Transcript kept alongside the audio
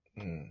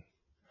Mm.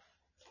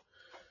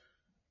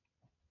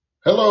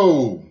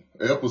 Hello,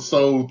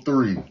 episode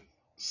 3,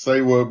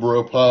 Say What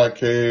Bro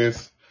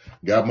podcast.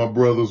 Got my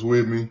brothers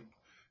with me.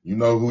 You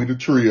know who the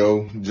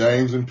trio,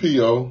 James and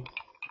P.O.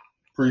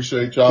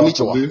 Appreciate y'all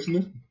for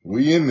listening.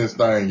 We in this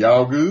thing.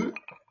 Y'all good?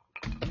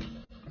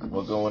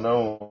 What's going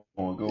on?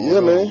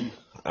 Yeah, man.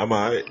 I'm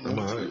alright.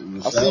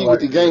 I see you with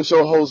the game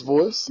show host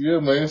voice. Yeah,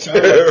 man.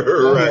 Sound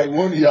like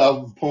one of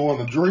y'all was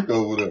pouring a drink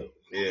over there.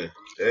 Yeah,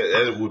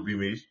 that would be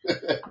me.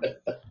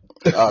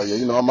 Oh, yeah,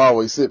 you know, I'm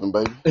always sipping,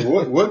 baby.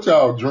 What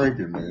y'all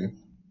drinking, man?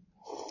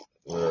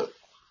 Go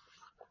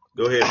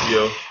ahead,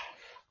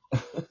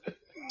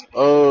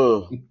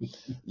 P.O.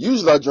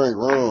 Usually I drink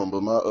rum,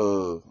 but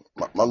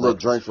my little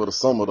drink for the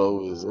summer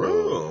though is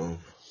rum.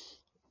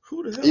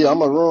 Who the hell? Yeah,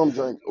 I'm a rum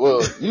drink.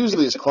 Well,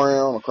 usually it's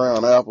Crown or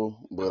Crown Apple,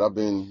 but I've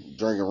been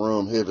drinking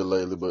rum heavy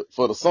lately. But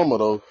for the summer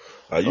though,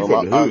 you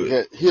from the hood? I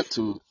get hip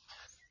to.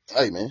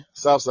 Hey man,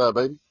 Southside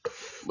baby.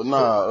 But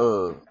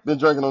been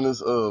drinking on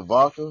this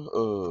vodka.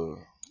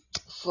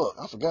 Fuck,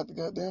 I forgot the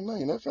goddamn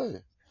name that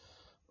fast.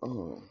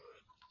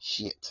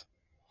 Shit.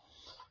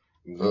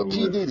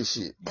 P. Diddy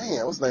shit.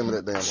 Damn, what's the name of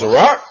that damn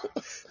Ciroc?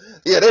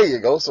 Yeah, there you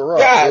go, Ciroc.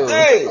 God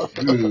dang.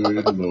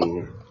 Good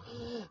Lord.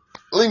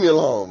 Leave me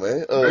alone,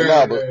 man. But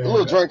a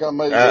little drink I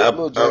made up,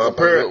 when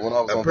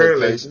I was on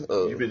vacation.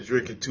 You've been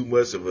drinking too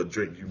much of a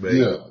drink you made.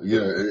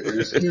 Yeah.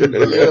 Excuse me.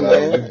 Yeah,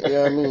 man.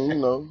 Yeah, I mean, you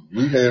know.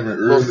 We having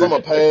early. Summer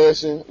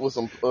passion with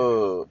some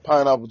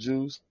pineapple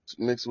juice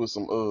mixed with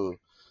some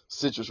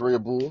citrus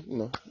Red Bull. You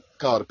know,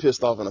 called it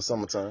pissed off in the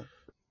summertime.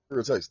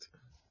 Real tasty.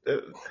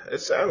 It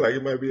sounds like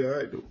it might be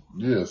alright, though.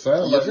 Yeah,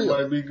 sounds like it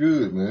might be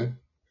good, man.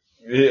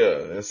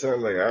 Yeah, it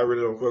sounds like I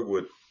really don't fuck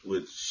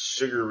with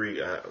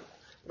sugary.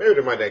 Maybe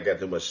they might not got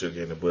too much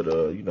sugar in it, but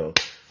you know,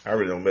 I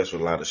really don't mess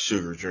with a lot of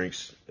sugar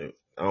drinks. I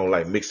don't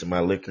like mixing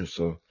my liquor,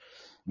 so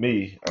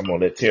me, I'm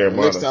on that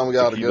Terramana. Next time we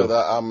got together,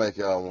 I'll make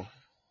y'all one.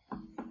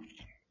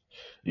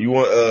 You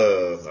want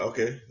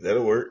okay,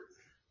 that'll work.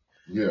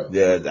 Yeah.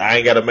 I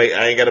ain't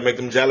gotta make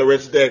them Jolly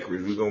Rancher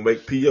daiquiris. We're gonna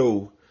make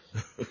P.O.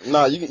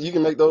 Nah, you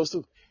can make those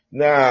too.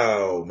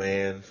 No,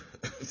 man.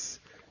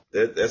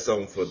 that's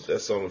only for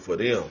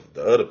them,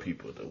 the other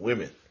people, the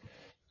women.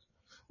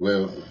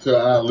 Well, to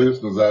our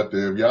listeners out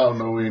there, if y'all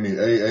know any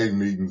AA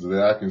meetings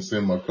that I can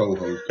send my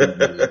co-host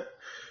to,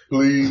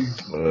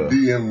 please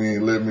DM me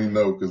and let me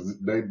know, because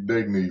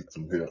they need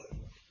some help.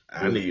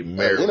 I need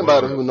marijuana.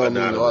 Anybody who know me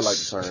know I like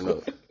to turn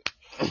up.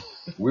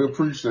 We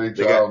appreciate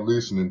y'all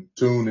listening,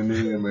 tuning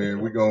in, man.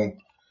 We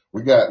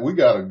got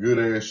a good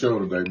ass show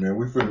today, man.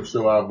 We finna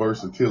show our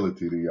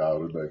versatility to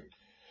y'all today.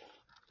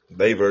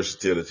 They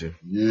versatility.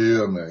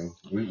 Yeah, man.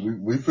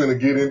 We finna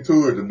get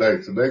into it today.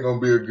 Today gonna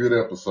be a good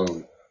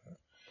episode.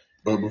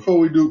 But before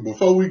we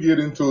get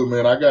into it,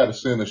 man, I gotta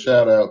send a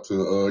shout out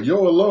to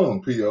your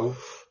alum, P.O.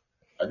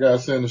 I gotta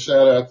send a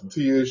shout out to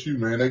TSU,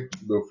 man. They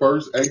the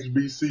first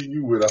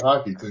HBCU with a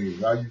hockey team.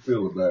 How you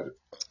feel about it?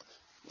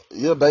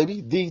 Yeah,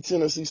 baby. The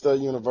Tennessee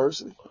State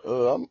University.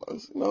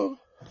 It's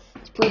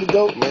pretty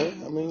dope,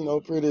 man. I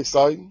mean, pretty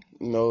exciting.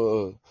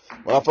 When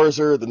I first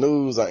heard the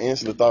news, I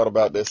instantly thought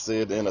about that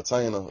Sid the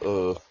Entertainer,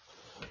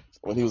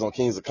 when he was on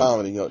Kings of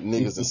Comedy,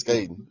 niggas and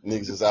skating.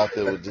 Niggas just out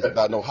there with just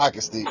without no hockey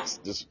sticks,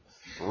 just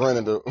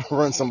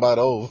run somebody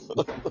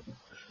over.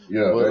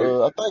 Yeah.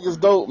 But I think it's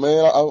dope,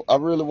 man. I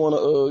really want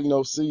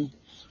to, see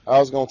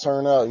how it's going to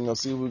turn out,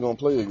 see who we're going to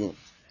play against.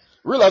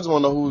 Really, I just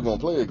want to know who we're going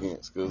to play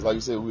against, because like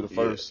you said, we're the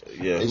first.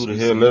 Yeah, who the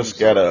hell else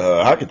got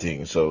a hockey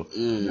team, so.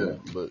 Yeah,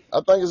 but I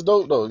think it's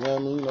dope, though, you know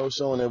what I mean?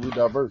 Showing that we're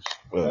diverse.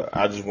 Well,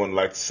 I just want to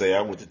like to say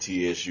I went to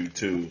TSU,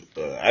 too.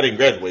 I didn't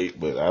graduate,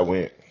 but I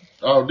went.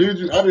 Oh, did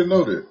you? I didn't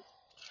know that.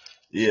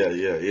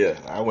 Yeah.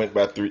 I went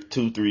by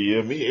 2-3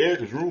 years. Me and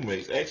Eric was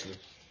roommates, actually.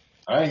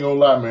 I ain't gonna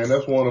lie, man.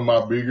 That's one of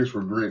my biggest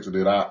regrets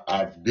that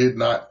I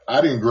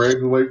didn't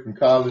graduate from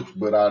college,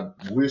 but I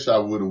wish I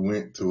would have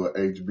went to a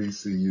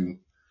HBCU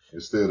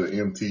instead of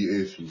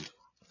MTSU.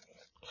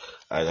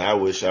 And I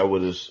wish I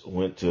would have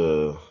went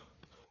to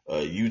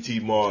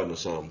UT Martin or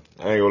something.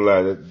 I ain't gonna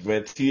lie,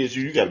 man.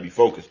 TSU, you got to be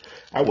focused.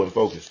 I wasn't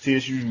focused.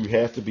 TSU, you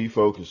have to be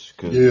focused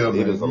because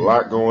there's a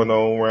lot going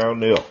on around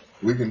there.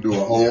 We can do a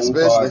whole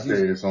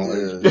podcast on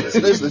HBCU.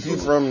 Especially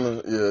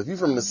if you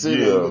from the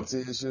city of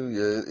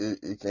TSU,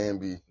 it can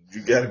be.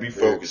 You got to be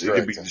focused. It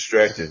can be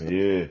distracting.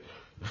 Yeah.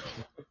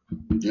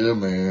 Yeah,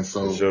 man.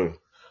 So. For sure.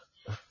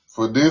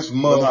 For this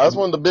month. That's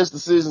one of the best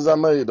decisions I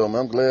made, though,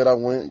 man. I'm glad I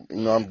went.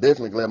 I'm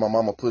definitely glad my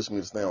mama pushed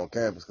me to stay on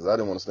campus because I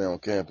didn't want to stay on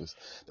campus.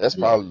 That's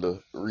probably the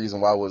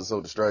reason why I wasn't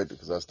so distracted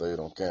because I stayed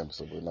on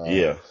campus. But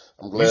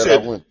I'm glad I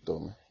went, though,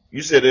 man.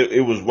 You said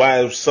it was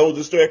why it was so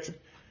distracting?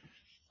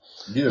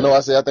 Yeah. No, I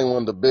said I think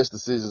one of the best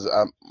decisions,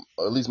 at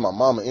least my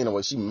mama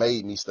anyway, she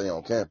made me stay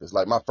on campus.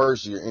 Like my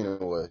first year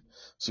anyway,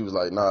 she was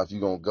like, nah, if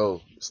you're going to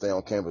go, stay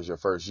on campus your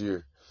first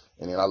year.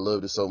 And then I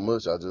loved it so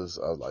much, I was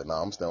like,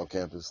 nah, I'm staying on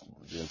campus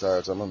the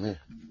entire time I'm here.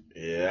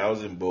 Yeah, I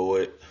was in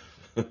Boyd.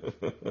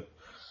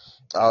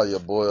 Oh yeah,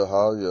 Boyle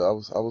Hall. Yeah,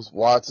 I was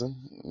watching.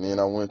 And then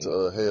I went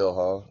to Hale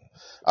Hall.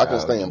 I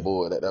couldn't stay in Okay.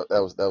 Boyd.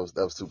 That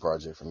was too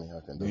project for me. I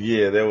couldn't do it.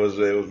 Yeah, that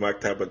was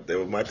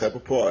my type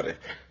of party.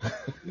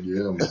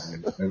 Yeah,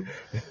 man. And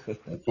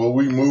before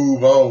we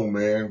move on,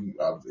 man,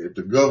 if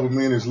the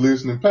government is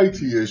listening, pay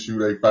TSU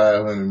they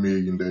 $500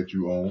 million that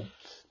you own.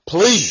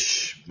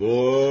 Please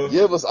Boy,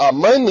 give us our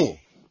money.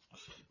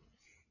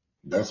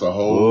 That's a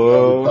whole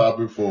nother boy,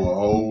 topic for a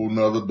whole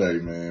nother day,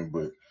 man.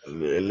 But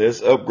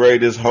let's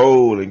upgrade this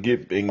hole and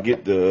get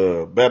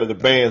the better the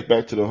bands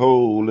back to the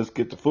hole. Let's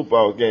get the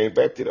football game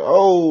back to the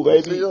hole,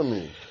 You baby. feel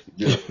me?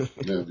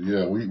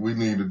 yeah, we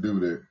need to do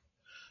that.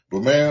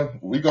 But man,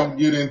 we gonna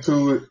get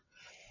into it.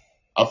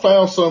 I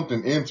found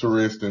something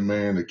interesting,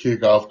 man, to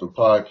kick off the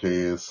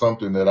podcast.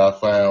 Something that I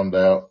found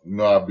out. You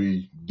know, I'll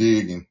be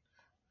digging.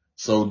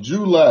 So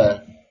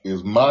July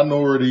is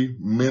Minority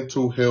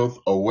Mental Health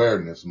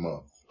Awareness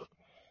Month.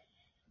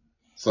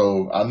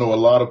 So I know a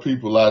lot of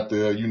people out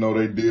there, you know,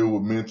 they deal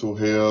with mental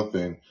health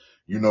and,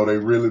 you know, they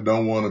really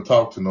don't want to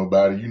talk to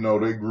nobody. You know,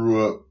 we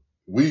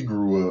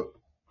grew up,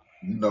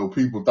 you know,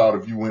 people thought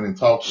if you went and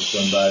talked to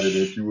somebody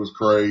that you was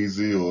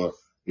crazy or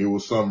it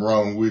was something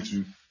wrong with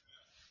you.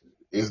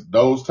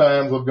 Those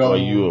times are Or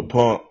you a gone.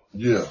 punk?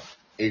 Yeah,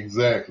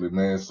 exactly,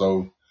 man.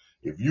 So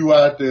if you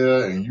out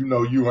there and you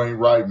know you ain't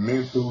right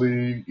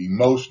mentally,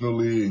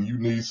 emotionally, and you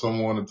need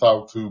someone to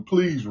talk to,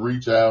 please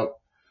reach out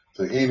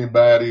to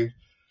anybody.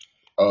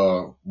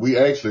 We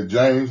actually,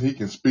 James, he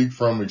can speak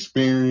from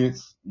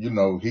experience. You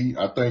know,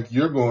 I think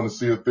you're going to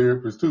see a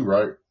therapist too,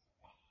 right?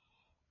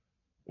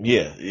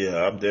 Yeah,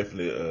 I'm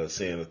definitely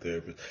seeing a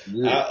therapist.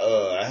 Yeah.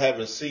 I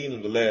haven't seen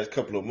him the last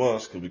couple of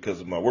months because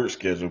of my work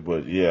schedule,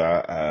 but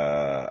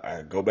yeah,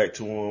 I go back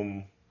to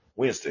him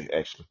Wednesday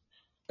actually.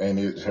 And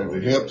has So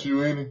it yeah, helped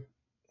you any?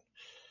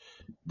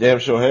 damn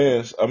sure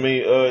has. I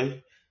mean,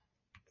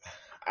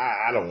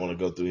 I don't want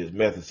to go through his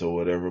methods or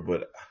whatever,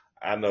 but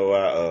I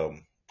know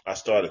I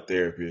started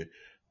therapy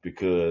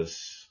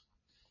because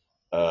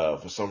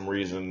for some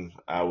reason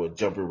I would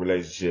jump in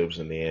relationships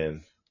and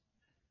then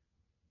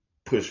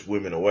push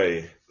women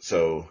away.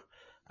 So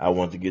I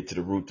wanted to get to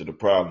the root of the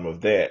problem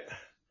of that,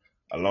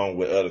 along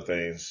with other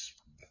things,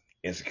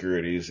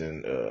 insecurities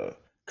and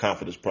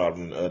confidence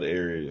problem in other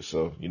areas.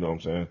 So you know what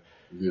I'm saying?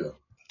 Yeah.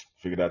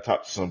 Figured I'd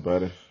talk to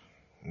somebody,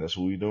 and that's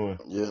what we doing.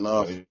 Yeah,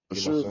 nah, Trying to for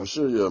get sure, for myself.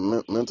 sure.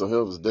 Yeah, mental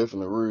health is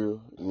definitely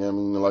real. You know what I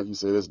mean? Like you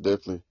said, it's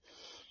definitely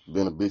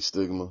been a big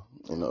stigma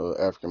in the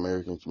African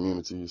American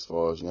community as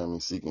far as, you know what I mean,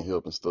 seeking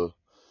help and stuff.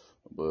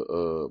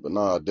 But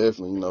nah,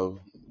 definitely,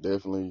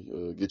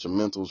 get your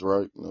mentals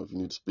right. You know, if you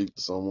need to speak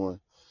to someone,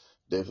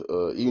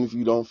 even if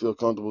you don't feel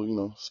comfortable, you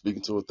know,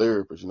 speaking to a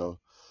therapist, you know,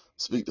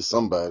 speak to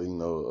somebody, you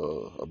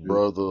know, a Yeah.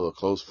 brother, a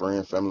close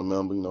friend, family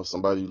member, you know,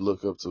 somebody you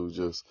look up to.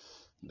 Just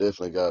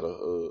definitely gotta,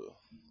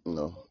 you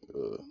know,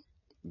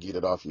 get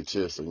it off your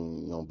chest so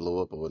you don't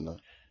blow up or whatnot.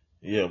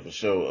 Yeah, for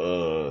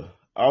sure.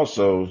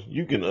 Also,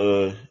 you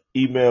can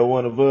email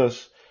one of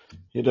us,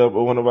 hit up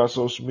one of our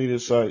social media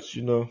sites.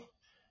 You know,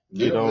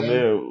 get Yeah, on man.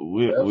 there.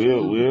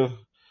 Absolutely.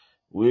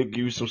 We'll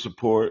give you some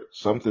support,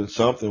 something.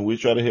 We'll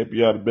try to help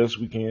you out the best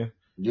we can.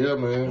 Yeah, You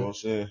know what man. I'm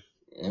saying?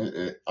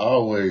 And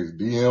always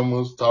DM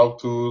us,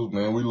 talk to us,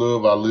 man. We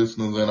love our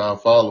listeners and our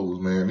followers,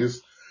 man.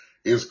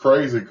 It's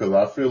crazy because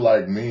I feel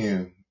like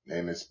men,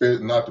 and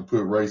especially not to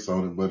put race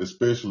on it, but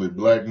especially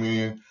black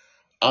men,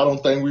 I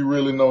don't think we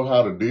really know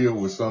how to deal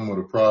with some of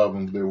the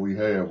problems that we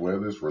have,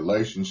 whether it's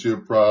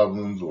relationship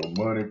problems or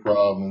money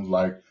problems.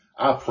 Like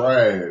our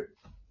pride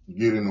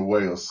get in the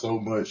way of so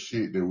much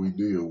shit that we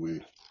deal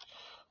with.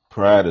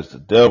 Pride is the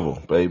devil,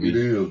 It baby.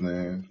 is,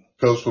 man.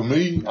 Cause for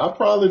me, I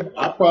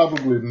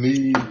probably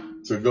need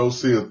to go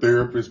see a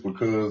therapist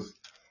because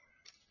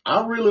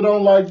I really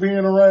don't like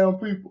being around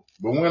people.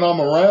 But when I'm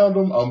around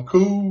them, I'm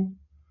cool.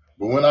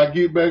 But when I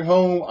get back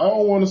home, I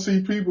don't want to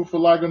see people for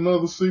like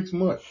another 6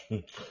 months.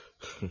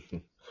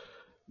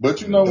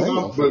 But you know,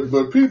 Damn.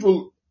 but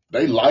people,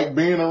 they like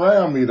being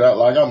around me. That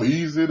like I'm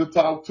easy to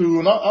talk to,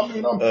 and I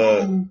mean I'm uh,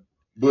 cool.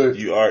 But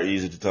you are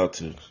easy to talk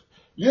to.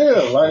 yeah,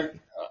 like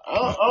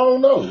I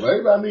don't know.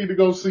 Maybe I need to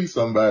go see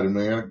somebody,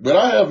 man. But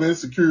I have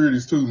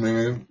insecurities too,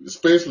 man.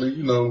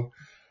 Especially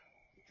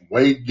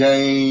weight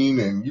gain,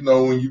 and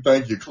when you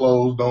think your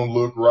clothes don't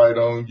look right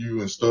on you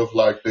and stuff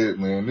like that,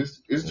 man.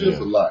 It's just Yeah,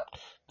 a lot.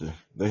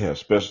 they have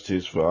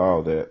specialties for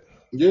all that.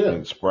 Yeah.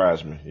 It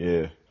surprised me.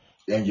 Yeah,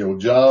 And your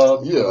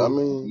job, Yeah, I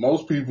mean,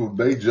 most people,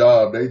 they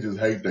job, they just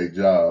hate their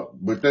job.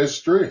 But that's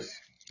stress.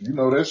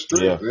 That's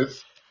stress. yeah.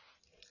 That's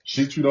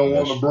shit you don't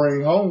want to That's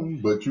bring home,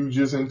 but you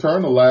just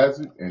internalize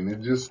it, and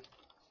it just,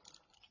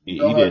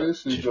 you know eat how that.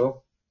 this shit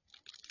go.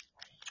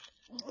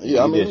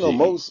 yeah, I Eat mean, that you know,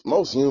 shit.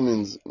 most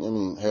humans, I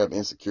mean, have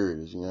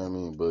insecurities. You know what I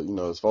mean? But you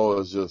know, as far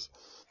as just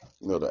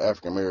the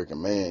African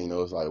American man,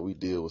 it's like we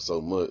deal with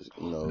so much.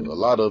 A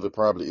lot of it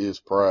probably is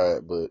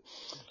pride, but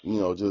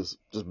just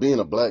being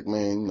a black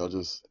man,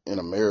 just in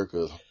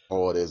America, as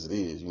hard as it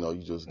is, you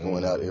just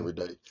going out Hmm. every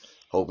day,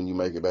 hoping you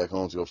make it back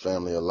home to your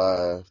family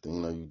alive.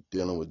 Then you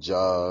dealing with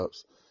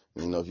jobs.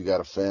 If you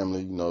got a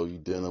family, you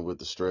dealing with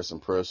the stress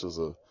and pressures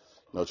of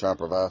trying to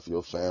provide for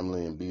your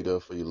family and be there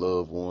for your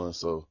loved ones.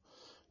 So,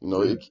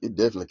 Yeah. it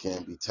definitely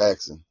can be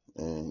taxing.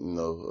 And,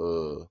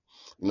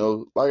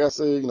 like I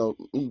said,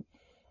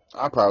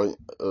 I probably,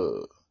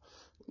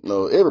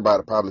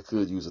 everybody probably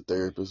could use a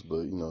therapist,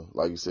 but,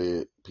 like you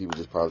said,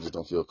 people probably just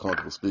don't feel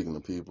comfortable speaking to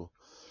people.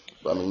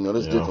 But I mean,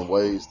 there's Yeah. different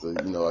ways to,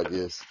 I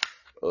guess,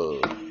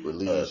 relieve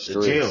The gym.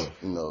 stress,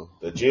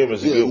 The gym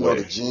is a Yeah, good way.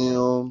 the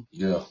gym.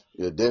 Yeah.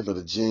 Yeah,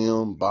 definitely the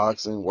gym,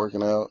 boxing,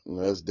 working out.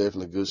 That's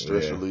definitely good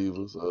stress Yeah.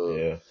 relievers.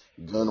 Yeah.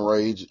 Gun I mean,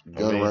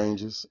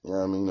 ranges. You know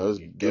what I mean? There's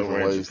gun different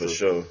ranger ways for to,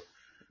 sure.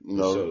 For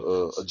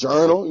sure. a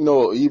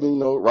journal, even,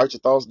 write your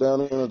thoughts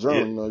down in a Yeah.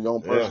 journal, your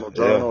own Yeah. personal Yeah.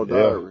 journal or Yeah.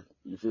 diary.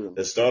 You feel me?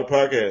 Let's start a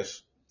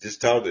podcast. Just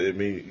talk to it. I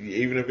mean,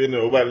 even if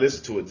nobody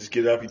listen to it, just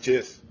get it off your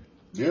chest.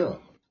 Yeah.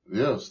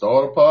 Yeah.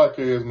 Start a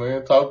podcast,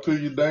 man. Talk to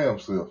your damn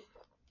self.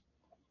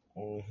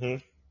 Mm-hmm.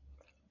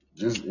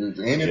 Just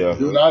Yeah.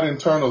 do not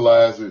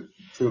internalize it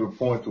to the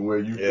point to where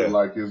you feel Yeah.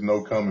 like there's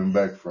no coming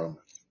back from it.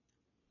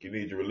 You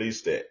need to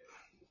release that.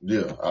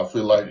 Yeah, I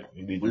feel like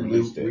You need to we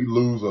release that.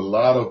 lose a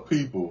lot of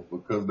people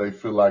because they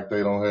feel like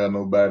they don't have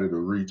nobody to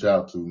reach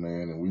out to,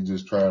 man. And we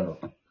just trying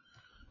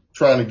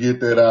to get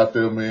that out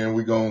there, man.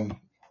 We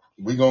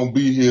gonna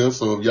be here.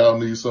 So if y'all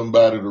need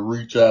somebody to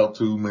reach out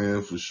to,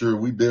 man, for sure,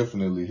 we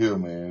definitely here,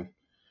 man.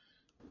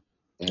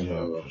 And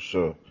Yeah, for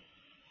sure.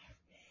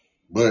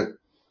 but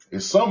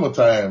it's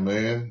summertime,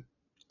 man.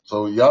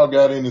 So y'all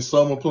got any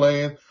summer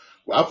plans?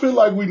 I feel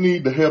like we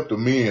need to help the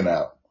men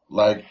out.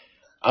 Like,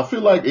 I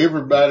feel like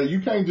everybody, you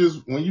can't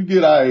just, when you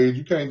get our age,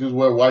 you can't just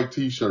wear white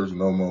t-shirts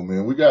no more,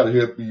 man. We got to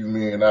help these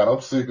men out.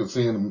 I'm sick of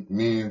seeing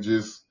men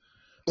just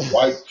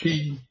white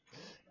tee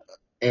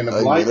and the Hey,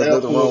 man, white there's Air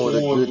nothing Force wrong with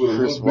a Ones good with a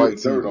crisp little bit white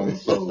of tee, dirt on man. the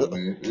sole,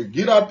 man.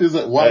 Get out this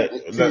white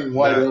tee and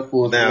white Air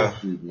Force Now, One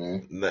shit,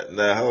 man.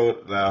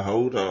 now,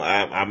 hold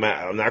on.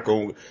 I'm not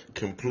going to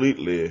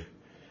completely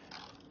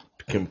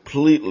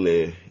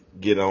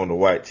get on the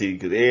white tee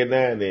because every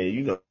now and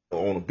then,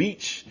 on the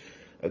beach,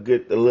 a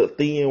little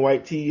thin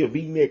white tee, a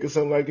V-neck or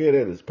something like that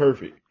is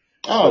perfect.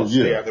 Oh, But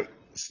yeah.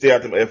 stay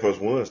out them Air Force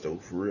Ones though,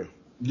 for real.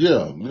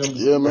 Yeah.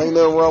 Yeah, man, ain't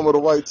nothing wrong with a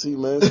white tee,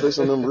 man.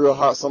 Especially on them real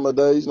hot summer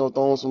days.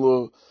 Throwing some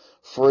little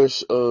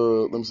fresh,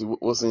 let me see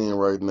what's in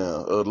right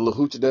now. The little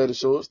Hoochie Daddy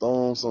shorts.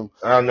 Throwing some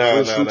Oh,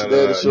 no, fresh Hoochie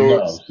Daddy No,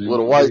 shorts see, with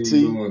a we white ain't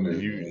tee. doing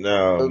that, man.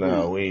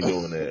 No, we ain't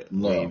doing that.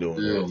 We ain't No,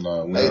 doing hell that.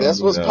 no. We Hey, ain't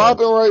that's what's doing that.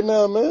 popping right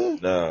now, man.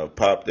 No,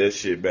 pop that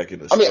shit back in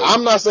the I mean, store.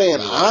 I'm not saying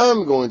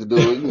I'm going to do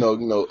it.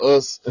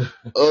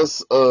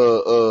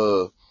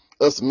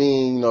 Us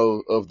men,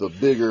 of the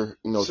bigger,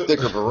 So-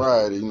 thicker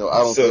variety, I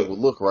don't So- think will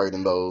look right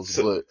in those.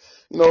 so-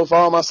 But, for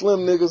all my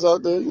slim niggas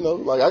out there,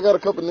 like I got a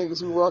couple niggas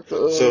who rock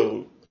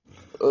the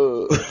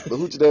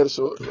Hoochie Daddy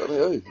shorts. I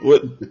mean,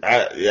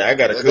 hey, I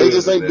got a cousin. they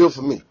just ain't built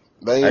for me.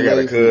 They ain't I got a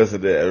made for me.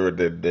 cousin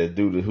that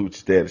do the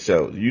Hoochie Daddy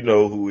show. You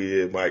know who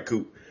he is, Mike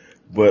Coop.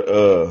 But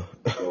Lord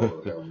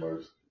have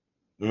mercy.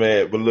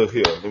 man, but look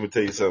here, let me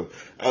tell you something.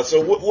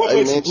 So what Hey,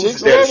 makes man, them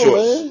chicks Hoochie Daddy love them,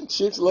 shorts? man.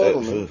 Chicks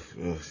love them,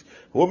 man.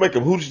 What make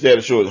them Hoochie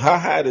Daddy shorts? How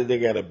high do they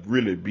gotta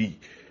really be?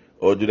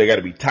 Or do they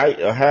gotta be tight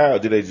or high? Or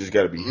do they just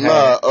gotta be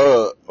high?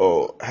 Or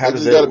how They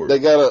does just that work? they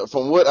gotta,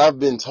 from what I've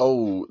been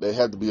told, they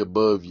have to be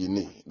above your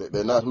knee.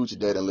 They're not Hoochie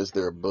Daddy unless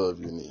they're above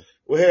your knee.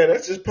 Well, hell,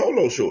 that's just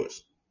polo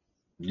shorts.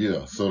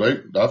 Yeah, so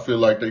I feel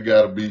like they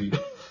gotta be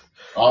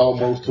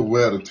almost to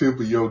where the tip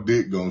of your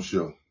dick gonna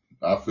show.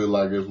 I feel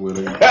like that's where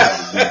they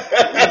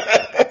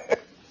gotta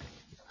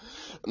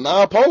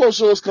Nah, polo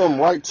shorts come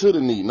right to the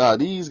knee. Nah,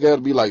 these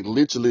gotta be like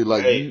literally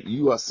like Hey.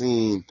 you are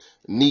seeing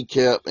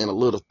kneecap and a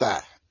little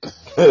thigh.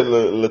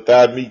 little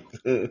thigh meat.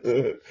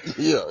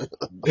 Yeah.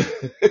 be.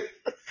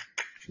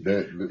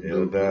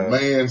 The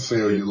man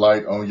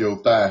cellulite on your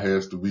thigh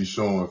has to be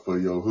showing for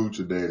your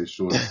Hoochie Daddy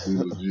shorts to be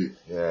legit.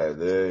 Yeah,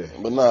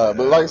 damn. But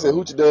like I said,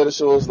 Hoochie Daddy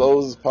shorts,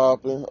 those is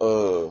popping.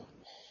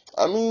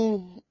 I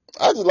mean,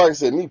 I just like I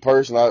said, me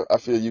personally, I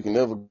feel you can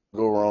never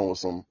go wrong with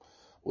some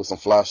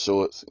fly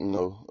shorts.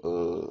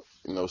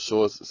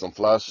 Shorts, some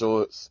fly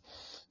shorts.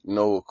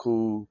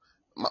 Cool.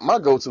 My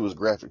go-to is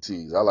graphic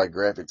tees. I like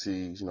graphic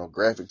tees.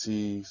 Graphic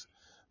tees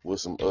with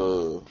some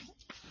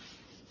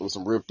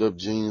ripped up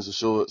jeans or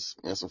shorts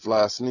and some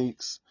fly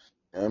sneaks.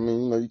 I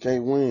mean, you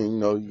can't win.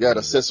 You got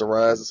to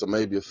accessorize it, so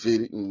maybe a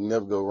fitted. You can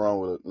never go wrong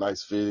with a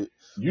nice fitted.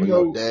 You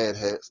know, dad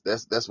hats.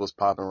 That's what's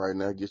popping right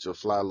now. Get your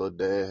fly little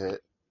dad hat.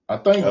 I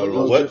think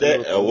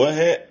What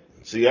hat?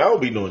 See, I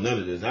don't be knowing none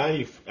of this. I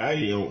ain't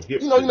on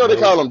hip. They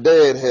call them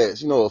dad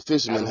hats. A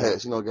fisherman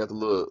hats. Got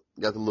the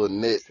little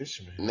net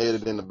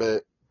netted in the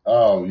back.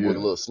 Oh yeah. With a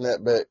little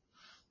snapback.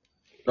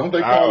 Don't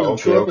they call them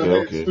trucker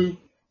hats too?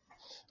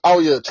 Oh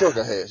yeah,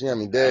 trucker hats.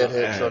 Dad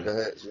hat,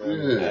 trucker hats.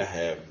 I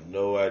have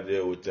no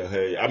idea what the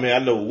hell. I mean, I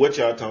know what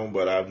y'all talking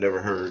about. I've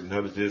never heard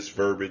none of this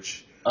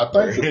verbiage. I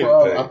think the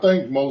problem, I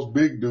think most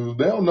big dudes,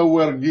 they don't know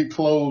where to get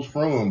clothes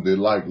from that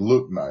like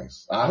look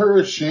nice. I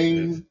heard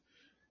Sheen.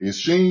 Is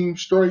Sheen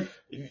straight?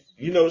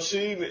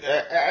 Sheen,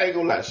 I ain't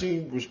gonna lie,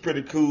 Sheen was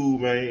pretty cool,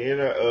 man.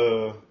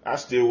 And I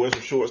still wear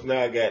some shorts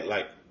now. I got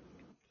like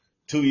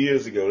 2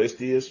 years ago. They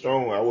still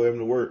strong. I wear them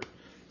to work.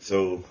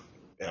 So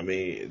I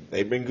mean,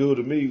 they've been good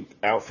to me.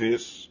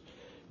 Outfits,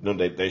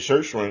 they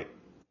shirt shrink,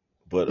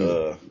 but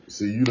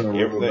See, you done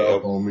rubbed everything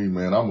off else. on me,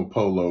 man. I'm a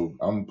polo.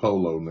 I'm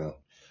polo now.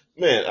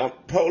 Man, I'm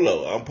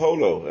polo. I'm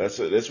polo. That's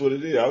what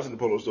it is. I was in the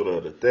polo store the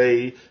other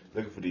day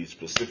looking for these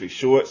specific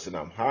shorts, and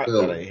I'm hot,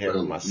 but I ain't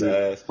having my Look,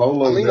 size.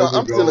 I polo mean, never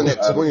I'm still in goes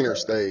that out of tweener style.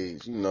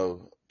 stage.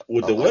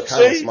 With the I'm what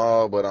kind of say?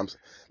 small, but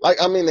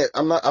I'm in that.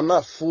 I'm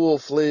not full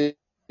fledged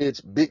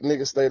big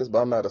nigga status, but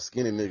I'm not a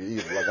skinny nigga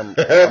either. Like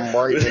I'm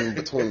right in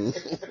between.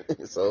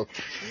 So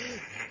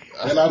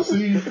And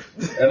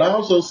I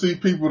also see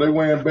people they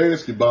wearing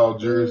basketball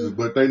jerseys,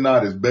 but they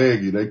not as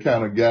baggy. They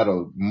kind of got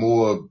a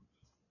more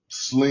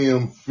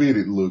slim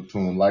fitted look to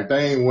them. Like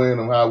they ain't wearing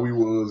them how we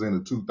was in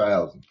the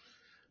 2000s.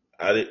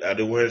 I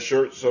did wearing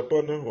shirts up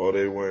under, or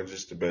they wearing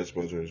just the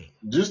basketball jersey.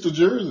 Just a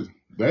jersey.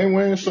 They ain't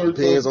wearing it shirts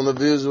depends up. on the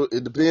visual.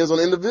 It depends on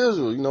the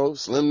individual.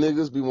 Slim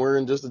niggas be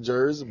wearing just a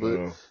jersey,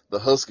 but Uh, the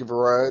husky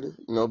variety,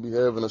 be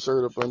having a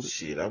shirt up under.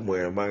 Shit, I'm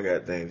wearing my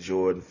goddamn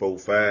Jordan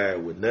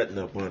 4.5 with nothing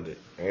up under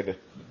it.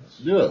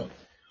 Yeah.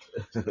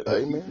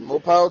 Hey man,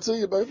 more power to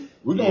you, baby.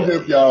 We're gonna Yeah,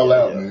 help yeah, y'all yeah,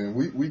 out, yeah. man.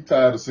 We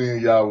tired of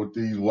seeing y'all with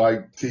these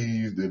white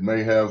tees that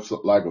may have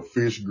like a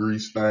fish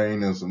grease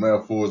stain and some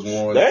Air Force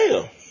Ones.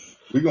 Damn.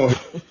 We gonna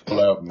help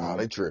y'all out, Nah, man.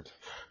 they tripping.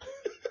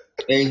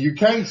 And you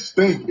can't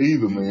stink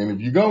either, man.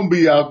 If you're gonna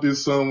be out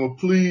this summer,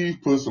 please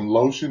put some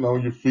lotion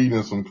on your feet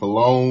and some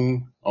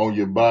cologne on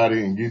your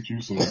body and get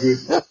you some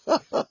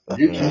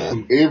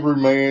Man,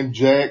 Everyman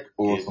Jack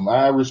or get some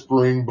Irish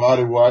Spring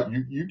body wash.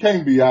 You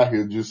can't be out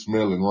here just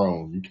smelling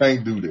wrong. You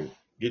can't do that.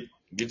 get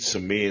get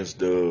some men's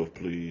Dove,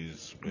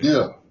 please, man.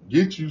 Yeah,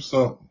 get you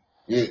something.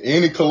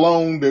 Any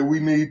cologne that we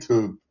need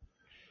to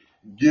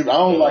give. I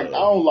Uh,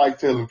 don't like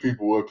telling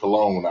people what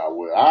cologne I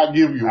wear. I'll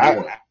give you I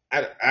one.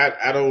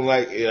 I don't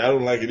like it. I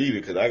don't like it either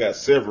because I got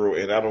several,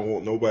 and I don't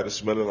want nobody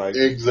smelling like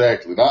me.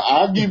 Exactly.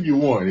 I'll give you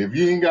one. If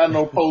you ain't got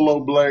no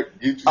Polo Black,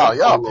 get you Oh, some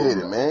y'all Polo petty,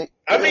 Black. man.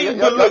 I Yeah, mean,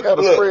 y'all but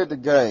gotta look. spread the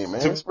game,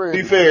 man. To Spread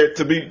be the game. fair,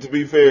 to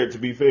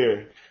be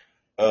fair,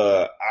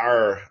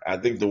 I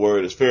think the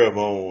word is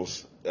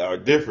pheromones are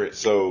different,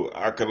 so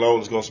our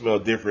cologne is gonna smell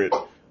different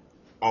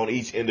on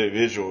each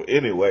individual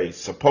anyway.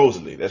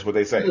 Supposedly, that's what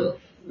they say. Yeah,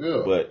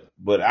 yeah.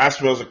 But I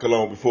smelled some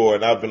cologne before,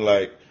 and I've been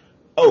like,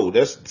 oh,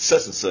 that's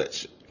such and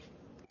such.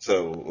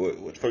 So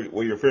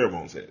where your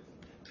pheromones at?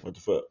 What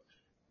the fuck?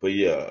 But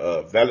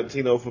yeah,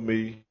 Valentino for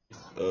me.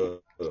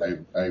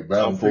 Hey,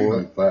 Tom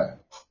Ford. Valentino fine.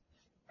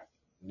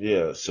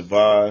 Yeah,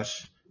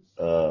 Savage.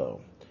 Uh,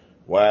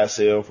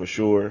 YSL for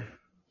sure.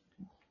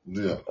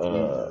 Yeah,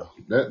 Uh,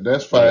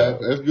 that's fine. yeah.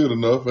 That's good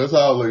enough. That's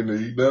all they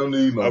need. They don't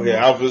need no Okay, more.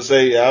 I was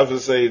gonna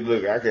say,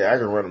 look, I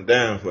can run them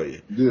down for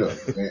you. Yeah,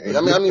 Yeah,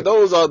 I mean,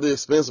 those are the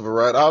expensive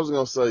variety. I was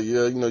gonna say,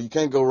 yeah, you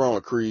can't go wrong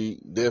with Creed.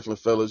 Definitely,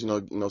 fellas,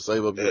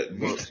 save up your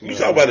bucks. You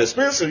talk about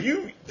expensive,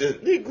 the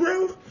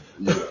Negro.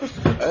 yeah.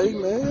 Hey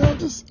man,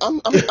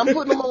 I'm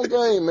putting them on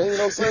game,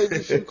 man. Save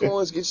your few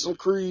coins, get you some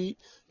Creed.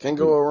 Can't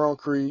go around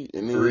Creed,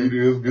 and Creed then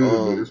is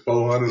good, but it's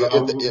yeah,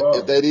 $400 a if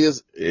bottle. that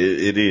is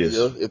It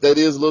is. if that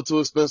is a little too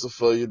expensive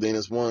for you, then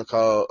it's one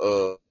called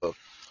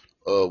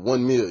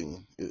 1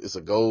 million. It's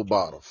a gold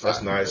bottle,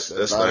 That's fine. nice.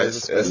 That's That's not as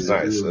nice. That's Yeah,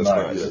 expensive. it nice. is That's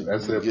nice. Yeah, nice.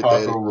 That's you can that get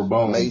that Paco at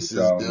Rabanne that Macy's,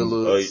 y'all need.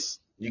 Dillard's,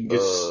 You can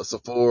get.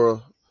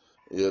 Sephora.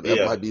 Yeah, that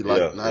Yeah, might be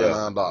like yeah, yeah.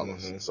 $99.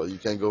 So you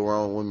can't go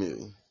wrong with 1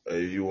 million.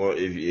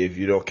 If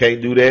you don't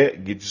can't do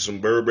that, get you some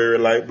Burberry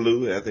light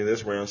blue. I think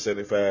that's around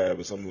 75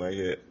 or something like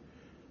that.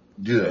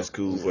 Yeah, That's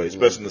cool Yeah, for you,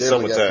 especially in the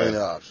definitely got summertime. plenty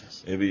of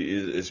options.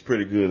 It's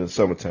pretty good in the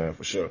summertime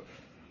for sure.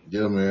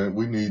 yeah, man.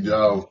 We need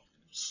y'all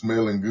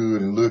smelling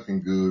good and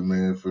looking good,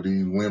 man, for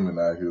these women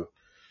out here.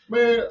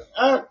 Man,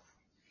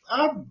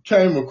 I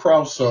came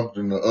across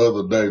something the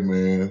other day,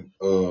 man.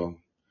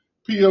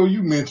 P.O.,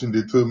 you mentioned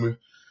it to me.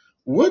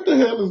 What the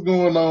hell is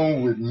going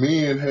on with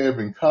men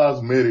having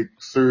cosmetic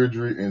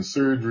surgery and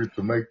surgery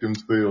to make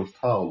themselves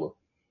taller?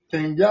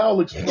 Can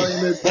y'all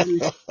explain that to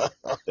me?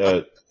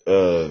 Uh,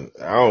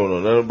 I don't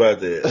know nothing about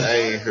that. I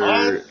ain't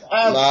heard.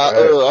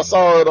 I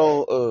saw it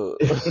on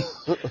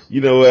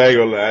You know what? I ain't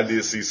gonna lie. I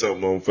did see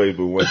something on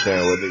Facebook one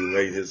time where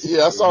nigga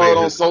yeah, I saw made it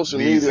on his social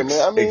knees media,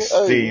 man. I mean,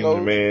 hey,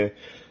 extend, man.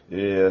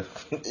 Yeah.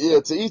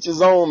 yeah, to each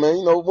his own, man.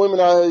 Women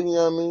out here, you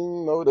know what I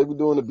mean? They be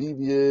doing the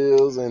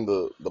BBLs and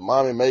the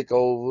mommy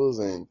makeovers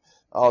and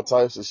all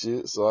types of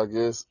shit. So I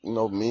guess,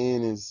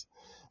 men is,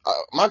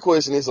 my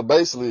question is, so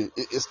basically,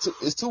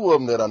 it's two of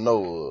them that I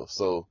know of.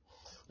 So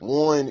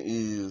one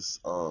is,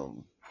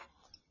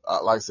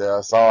 like I said,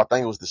 I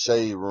think it was the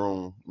Shade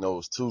Room. It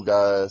was two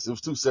guys. It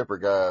was two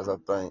separate guys, I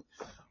think.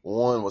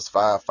 One was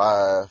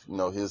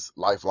 5'5", his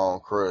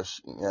lifelong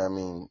crush,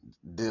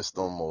 dissed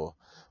him or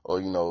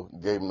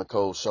gave him the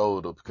cold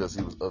shoulder because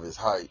he was of his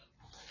height.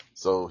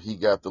 So he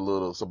got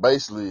so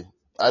basically,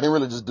 I didn't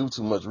really just do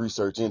too much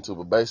research into it,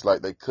 but basically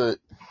like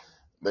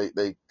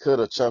they cut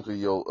a chunk of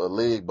your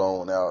leg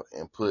bone out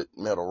and put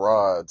metal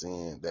rods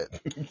in that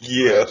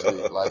Yeah.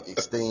 gradually like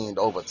extend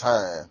over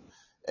time.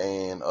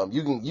 And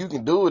you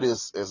can do it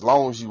as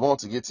long as you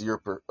want to get to your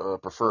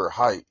preferred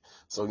height.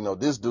 So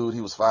this dude,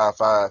 he was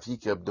 5'5". He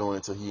kept doing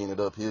it until he ended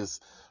up his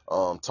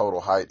total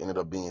height ended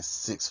up being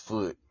 6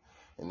 foot.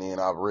 And then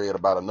I read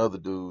about another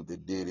dude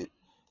that did it.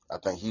 I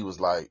think he was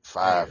like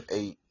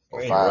 5'8"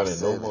 or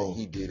 5'7". No,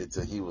 he did it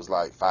till he was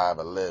like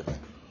 5'11".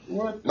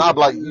 Nah,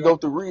 like you go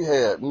through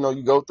rehab.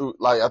 You go through,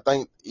 like, I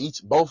think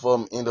both of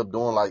them end up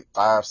doing like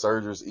 5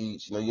 surgeries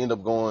each. You end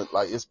up going,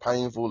 like, it's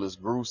painful, it's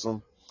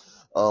gruesome.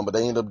 But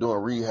they end up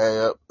doing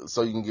rehab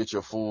so you can get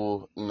your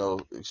full,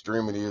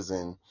 extremities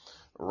and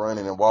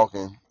running and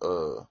walking.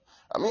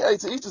 I mean, hey,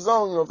 to each his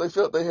own. If they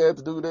felt they had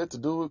to do that to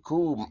do it,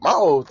 cool. My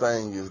whole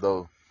thing is,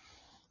 though,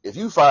 if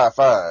you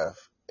 5'5"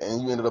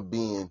 and you ended up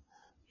being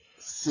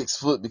 6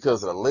 foot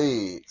because of the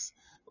legs,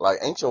 like,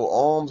 ain't your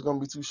arms gonna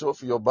be too short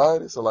for your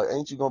body? So, like,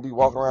 ain't you gonna be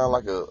walking around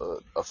like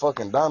a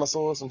fucking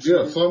dinosaur or some shit?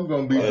 Yeah, some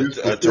gonna be a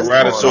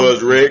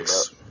Tyrannosaurus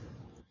Rex.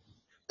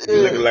 Yeah.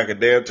 You're looking like a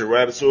damn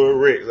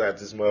Tyrannosaurus Rex, like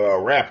this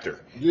raptor.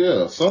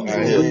 Yeah, some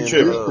gonna be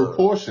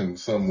disproportioned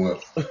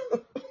somewhat.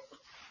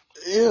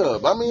 Yeah,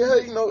 but I mean,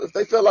 hey, if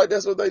they felt like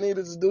that's what they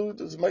needed to do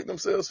to make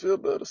themselves feel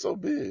better, so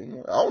be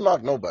it. I don't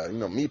knock nobody.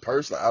 Me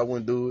personally, I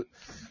wouldn't do it.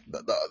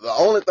 The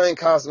only thing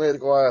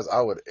cosmetic wise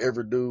I would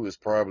ever do is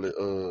probably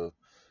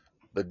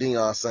the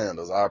Deion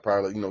Sanders. I'd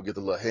probably get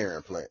the little hair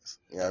implants.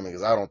 You know what I mean?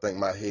 Because I don't think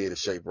my head is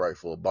shaped right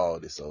for a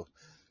baldy. So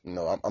I'm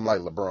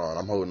like LeBron.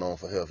 I'm holding on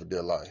for hell for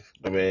dear life.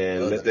 I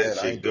mean, let that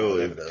shit go.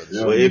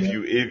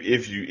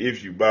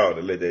 If you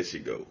bald, let that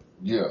shit go.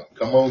 Yeah,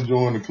 come on,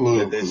 join the club.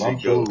 Let that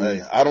shit go.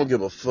 Hey, I don't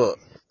give a fuck.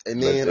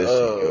 And then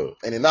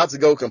not to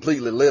go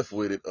completely left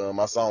with it,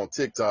 I saw on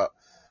TikTok,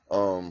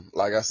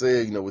 like I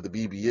said, with the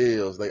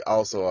BBLs, they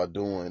also are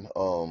doing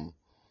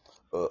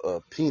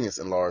penis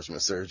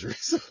enlargement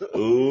surgeries.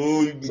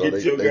 Ooh, you can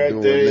get your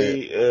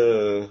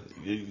goddamn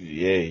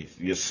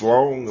your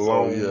slong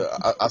along. So,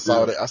 yeah, I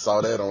saw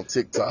that on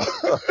TikTok.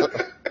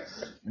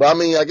 But I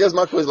mean, I guess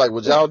my question is, like,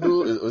 would y'all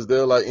do it? Is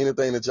there like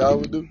anything that y'all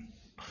would do?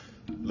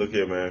 Look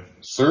here, man.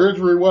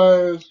 Surgery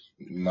wise,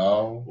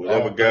 no.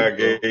 Whatever God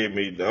gave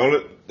me, the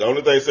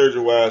only thing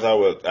surgery wise I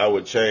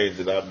would change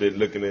that I've been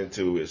looking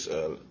into is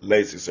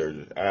LASIK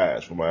surgery,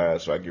 for my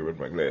eyes, so I get rid of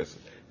my glasses.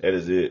 That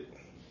is it.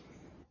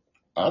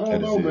 I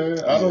don't know, man.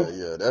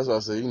 Yeah, that's what I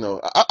say.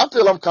 I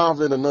feel I'm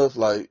confident enough.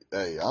 Like,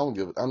 hey, I'm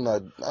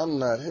not,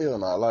 hell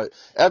no. Like,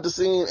 after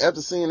seeing their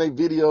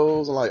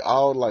videos and like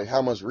all, like,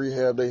 how much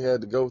rehab they had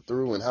to go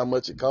through and how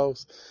much it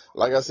costs.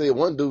 Like I said,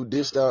 one dude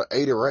dished out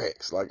 80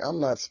 racks. Like, I'm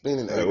not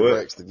spending 80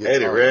 racks to get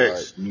 80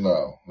 racks. Like,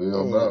 no,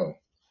 hell no.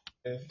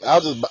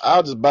 I'll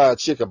just buy a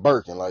chick a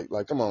Birkin. Like,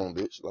 come on,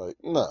 bitch. Like,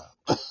 nah.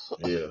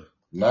 Yeah.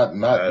 Not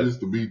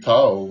just to be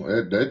tall.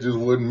 That just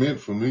wasn't meant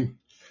for me.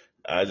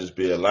 I just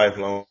be a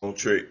lifelong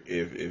trick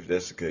if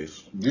that's the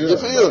case. Yeah, you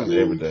feel me?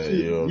 Everything,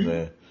 you know what I'm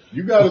saying?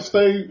 You gotta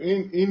stay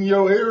in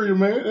your area,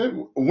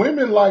 man.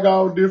 Women like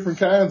all different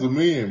kinds of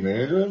men,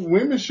 man.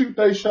 Women shoot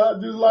they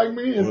shot just like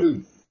men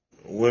do.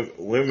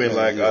 Women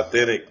like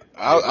authentic.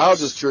 I'll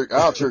trick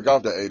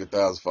off that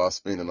 80,000 if I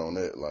spend it on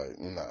that. Like,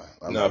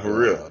 nah, for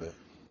real.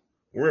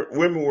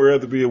 Women would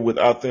rather be with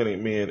authentic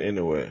men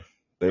anyway.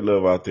 They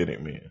love authentic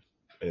men.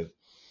 Yeah.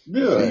 Be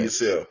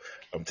yourself.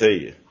 I'm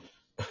telling you.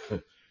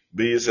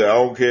 Be yourself. I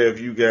don't care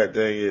if you got I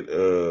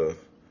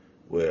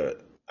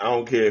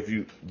don't care if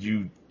you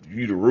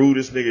the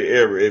rudest nigga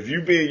ever. If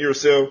you being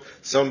yourself,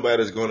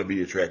 somebody's gonna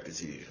be attracted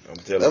to you. I'm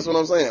telling you. That's what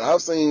I'm saying.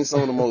 I've seen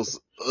some of the most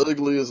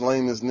ugliest,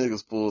 lamest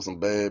niggas pull some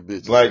bad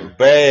bitches. Like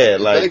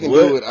bad. Like they can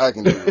do it, I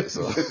can do it.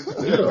 So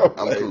yeah.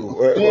 I'm cool.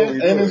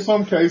 And in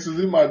some cases,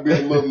 it might be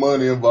a little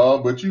money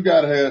involved, but you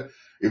gotta have.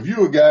 If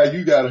you a guy,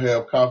 you gotta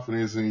have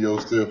confidence in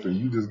yourself, and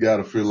you just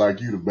gotta feel like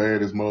you the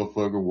baddest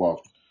motherfucker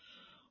walking.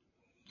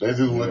 That's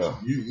just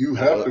what you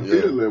have to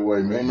feel that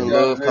way, man. Women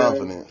love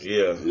confidence.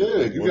 Yeah,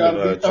 you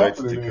gotta be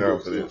confident in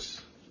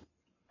yourself.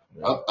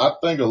 I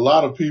think a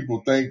lot of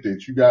people think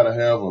that you gotta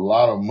have a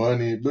lot of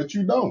money, but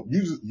you don't.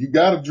 You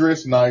gotta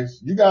dress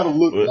nice. You gotta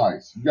look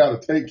nice. You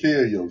gotta take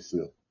care of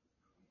yourself.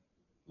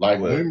 Like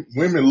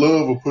women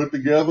love a put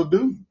together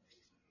dude.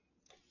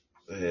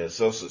 Yeah,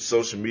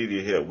 social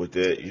media help with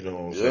that. You know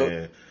what I'm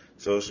saying?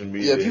 Social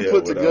media. Yeah, if you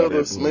put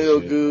together,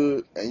 smell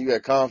good, and you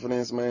got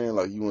confidence, man,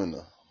 like you in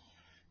there.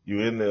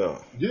 You in there.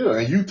 Yeah,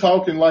 and you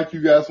talking like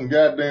you got some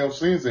goddamn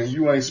sense and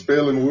you ain't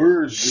spelling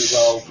words just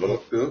all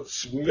fucked up.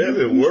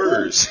 Spelling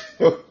words.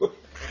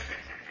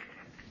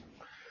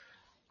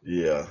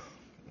 Yeah.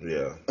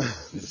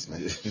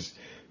 Just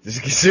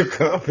get your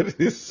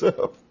confidence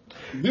up.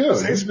 Yeah.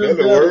 Ain't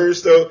spelling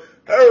words though.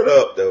 Hold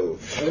up though.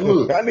 Hey,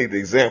 look. I need the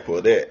example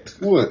of that.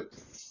 What?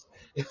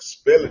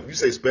 Spelling. You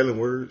say spelling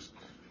words?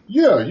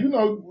 Yeah,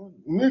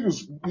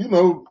 niggas,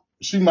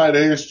 she might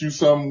ask you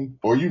something,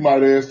 or you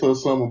might ask her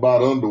something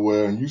about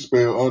underwear, and you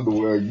spell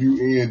underwear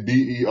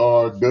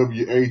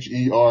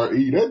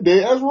UNDERWHERE.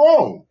 That's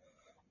wrong.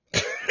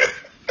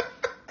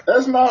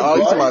 That's not right.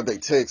 You talking about they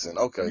texting.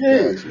 Okay,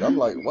 got you. I'm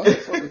like, why the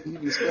fuck are you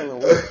be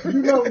spelling words?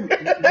 You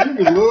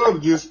can love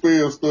to just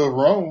spell stuff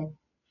wrong.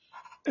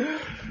 Man.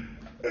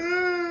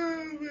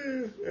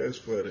 That's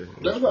funny.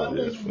 That's how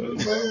That's man,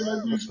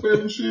 funny. they be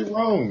spelling shit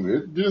wrong.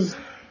 It just,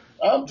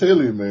 I'm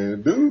telling you,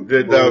 man, dude.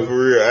 No, Bro, for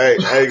real. I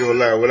ain't gonna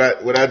lie.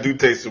 When I do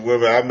take some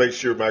women, I make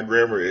sure my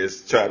grammar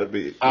is try to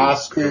be I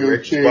as spell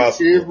correct as check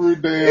possible. every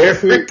damn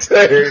Every pic.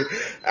 time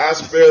I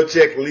spell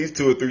check at least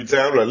 2 or 3 times.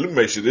 I'm like, let me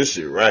make sure this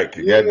shit right.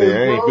 Cause Yeah, goddamn,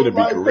 I ain't bro. finna be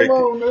Like, come corrected.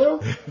 on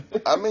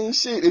now. I mean,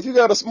 shit, if you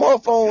got a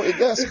smartphone, it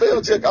got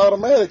spell check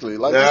automatically.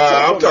 Like, just check Nah,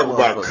 I'm on that talking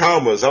about motherfucker.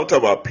 commas. I'm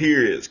talking about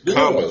periods, Yeah.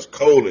 commas,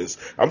 colons.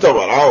 I'm talking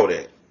about all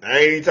that. I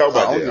ain't even talking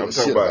I about don't that. give I'm a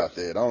talking shit about, about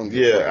that. I don't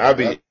give a fuck yeah, about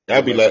that.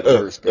 I be Make like, sure the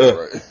word spelled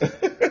right.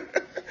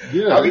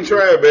 Yeah, I be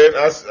trying, man.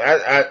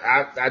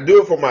 I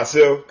do it for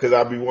myself because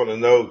I be wanting to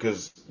know,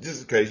 because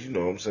just in case, you know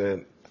what I'm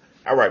saying.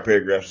 I write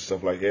paragraphs and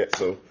stuff like that,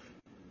 so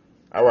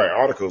I write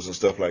articles and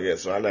stuff like that.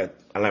 So I like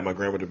my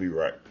grammar to be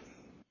right.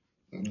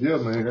 yeah,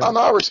 man. I know,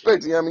 I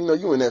respect you. I mean, you know,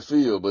 you in that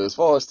field, but as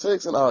far as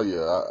texting, oh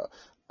yeah,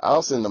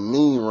 I'll send a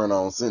mean run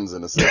on sentence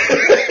in a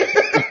second.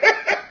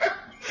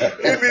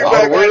 It be All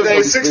like the words gonna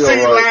be 16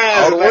 spelled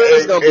right. All lines, the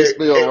words gonna be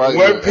spelled right.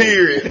 one But, hey,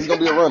 period. it's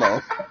gonna be a run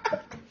on.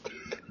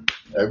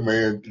 That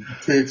man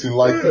texting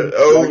like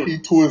Oh, he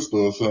Twister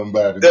or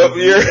somebody.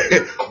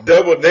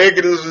 double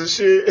negatives and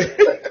shit.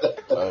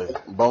 Hey,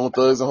 Bone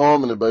Thugs and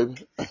Harmony, baby.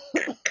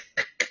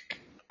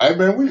 Hey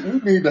man, we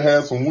need to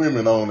have some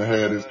women on to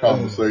have this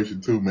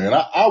conversation too, man.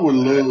 I would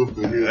love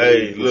to hear their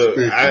Hey, look,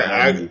 perspective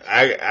on this.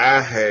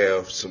 I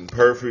have some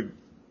perfect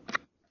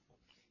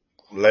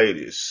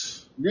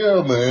ladies.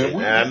 Yeah, man.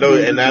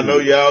 And I know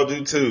y'all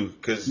do too.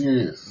 Cause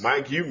yes.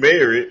 Mike, you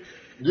married.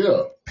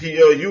 Yeah.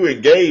 PL, you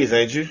engaged,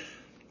 ain't you?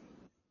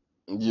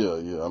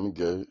 Yeah, I'm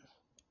good.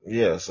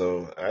 Yeah,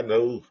 so I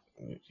know.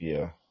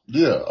 Yeah.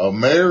 Yeah. A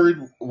married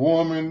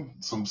woman,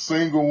 some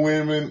single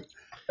women,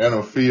 and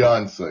a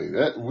fiance.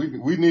 That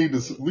we need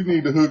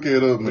to hook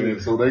it up,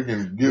 man, so they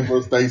can give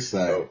us their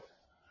side.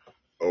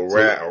 A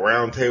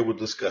round table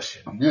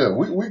discussion. Yeah,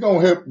 we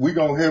gonna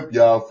help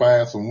y'all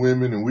find some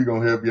women, and we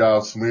gonna help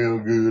y'all smell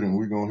good, and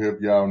we gonna help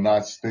y'all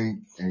not stink,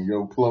 and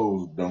your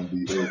clothes don't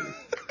be ugly.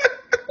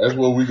 That's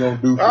what we gonna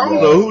do for I don't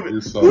y'all know this who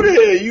the summer.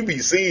 hell you be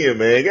seeing,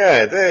 man.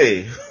 God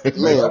dang.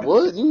 Man,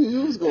 what?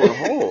 You was going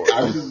hard.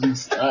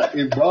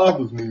 It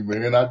bothers me,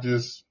 man.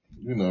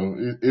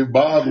 It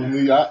bothers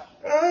me.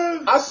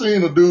 I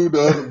seen a dude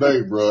the other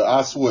day, bro.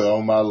 I swear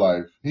on my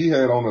life. He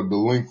had on a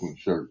Delinquent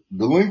shirt.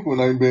 Delinquent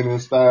ain't been in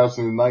style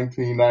since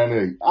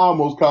 1998. I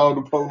almost called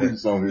the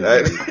police on his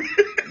ass.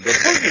 The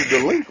fuck is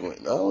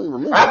Delinquent? I don't even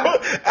remember.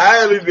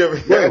 I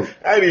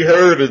ain't even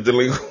heard of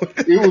Delinquent.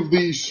 It was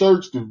these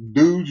shirts the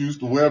dudes used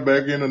to wear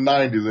back in the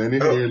 90s, and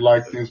it had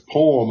like this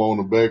poem on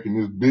the back and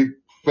this big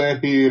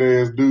fat head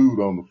ass dude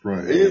on the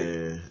front.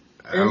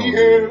 And he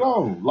had it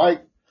on.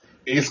 Like,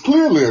 it's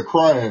clearly a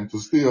crime to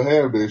still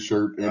have that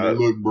shirt and it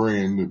look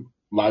brand new.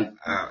 Like,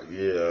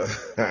 yeah.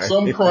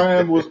 some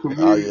crime was Oh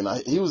committed. yeah, nah,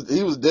 he was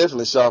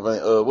definitely shopping.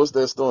 What's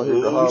that store here?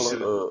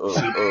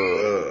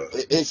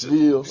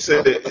 Xville.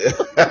 Said it.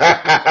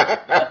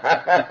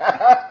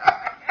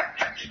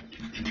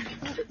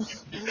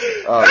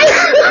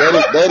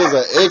 That is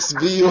an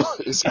Xville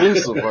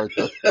exclusive right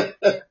there.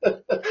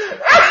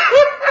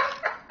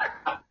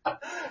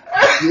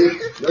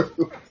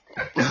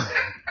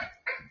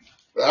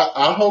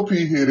 I hope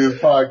he hit his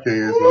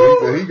podcast. So he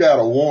said he got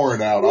a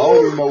warrant out. I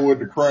don't even know what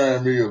the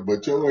crime is,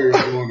 but your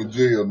ass going to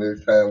jail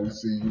next time we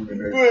see you in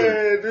that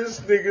Man, this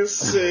nigga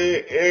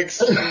said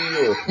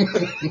Xville.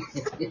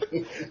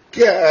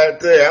 God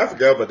damn, I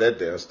forgot about that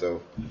damn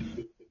stuff.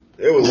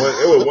 It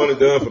was one and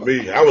done for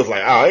me. I was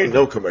like, I ain't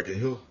no come back in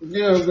here.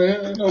 Yeah,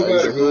 man. Ain't nobody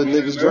It's a hood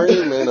nigga's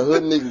dream, man. A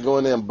hood nigga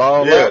going there and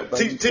ball out.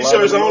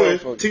 T-shirts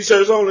only.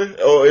 T-shirts only.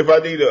 Or if I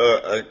need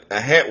a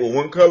hat with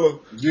one color,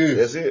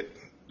 that's it.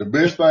 The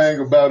best thing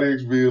about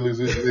Xville is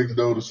it's next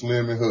door to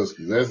Slim and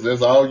Husky.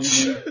 That's all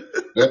you need.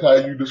 That's how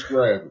you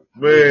describe it.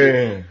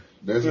 Man.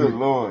 That's Good it.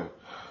 Lord.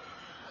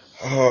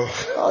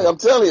 I'm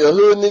telling you, a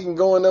hood nigga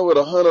going there with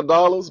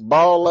 $100,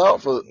 ball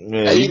out for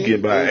 $80, you get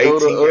about and 18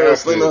 go to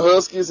Slim and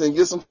Huskies and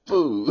get some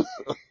food.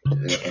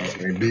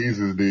 And these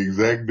is the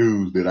exact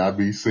dudes that I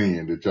be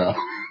seeing that y'all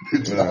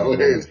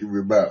asking me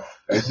about.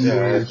 And you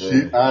ain't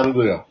shit out of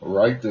there,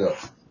 right there.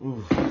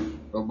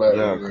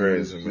 Y'all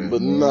crazy, man.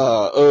 But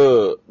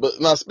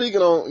nah,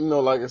 speaking on,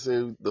 like I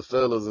said, the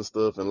fellas and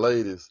stuff and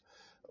ladies,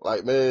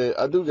 like, man,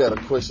 I do got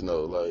a question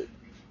though. Like,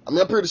 I mean,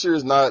 I'm pretty sure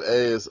it's not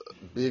as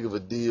big of a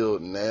deal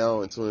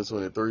now in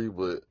 2023,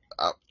 but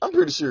I'm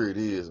pretty sure it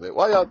is, man.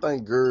 Why y'all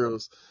think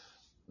girls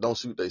don't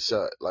shoot their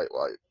shot? Like,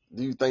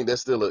 do you think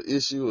that's still an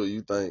issue, or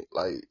you think,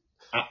 like,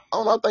 I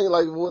don't know, I think,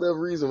 like, for whatever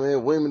reason,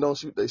 man, women don't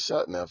shoot their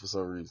shot now for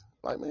some reason.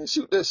 Like, man,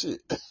 shoot that shit.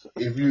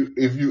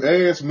 If you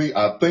ask me,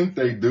 I think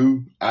they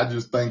do. I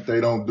just think they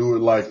don't do it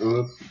like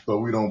us, so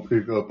we don't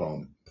pick up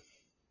on it.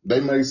 They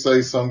may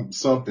say something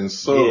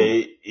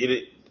subtle. Yeah,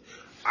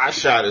 our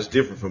shot is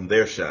different from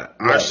their shot.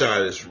 Right. Our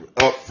shot is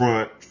up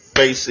front,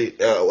 face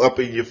it, up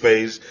in your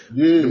face.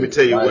 Yeah, let me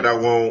tell you what I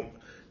want.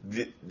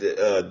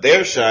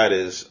 Their shot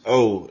is,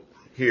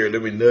 here,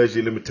 let me nudge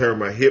you, let me turn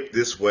my hip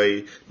this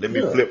way, let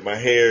me Yeah. flip my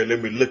hair,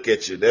 let me look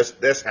at you.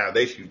 That's how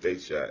they shoot their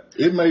shot.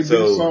 It may be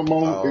So something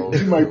Oh,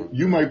 on,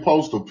 you may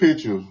post a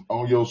picture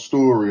on your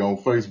story on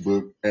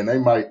Facebook and they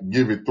might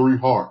give it 3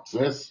 hearts.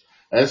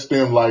 That's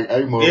them like,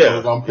 hey yeah,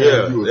 motherfucker, I'm paying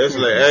yeah, you that's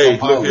like, attention. hey,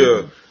 Come look holler at here,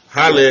 me.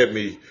 holler Yeah. at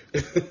me.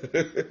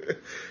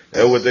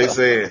 That's what they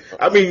saying.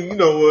 I mean, you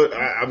know what?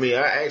 I mean,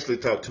 I actually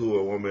talked to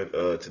a woman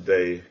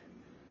today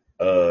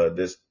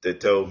that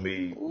told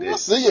me I that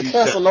see you,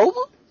 Casanova.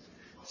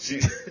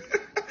 she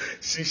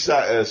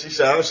I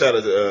shot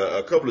at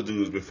a couple of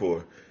dudes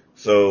before.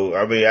 So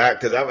I mean,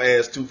 because I've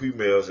asked 2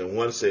 females, and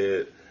one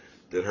said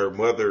that her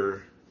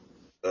mother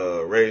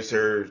raised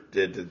her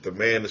that the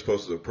man is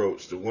supposed to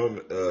approach the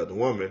woman,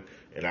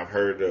 and I've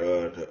heard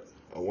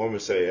a woman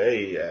say,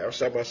 "Hey, I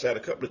shot my shot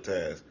a couple of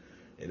times,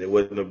 and it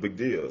wasn't a big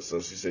deal."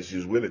 So she said she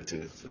was willing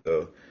to.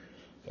 So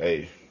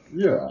hey,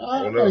 Yeah,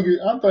 I don't know.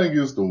 I think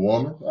it's the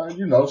woman.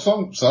 You know,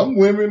 some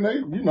women they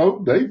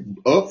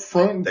up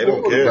front and They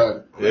don't forward care. about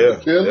it. They Yeah,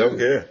 can care they don't less.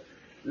 care.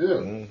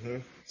 Yeah. Hmm.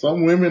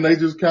 Some women they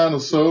just kind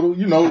of subtle.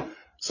 You know,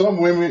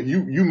 some women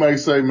you may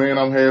say, man,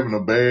 I'm having a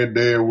bad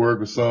day at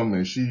work or something,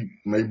 and she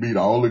may be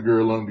the only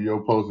girl under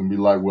your post and be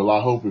like, well,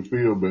 I hope it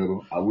feel better.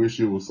 I wish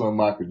it was something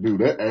I could do.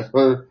 That's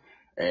her,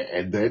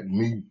 and that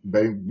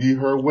may be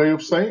her way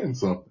of saying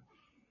something.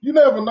 You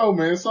never know,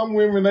 man. Some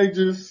women they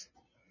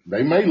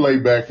may lay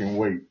back and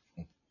wait.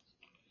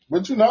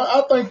 But you know,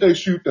 I think they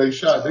shoot their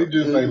shot. They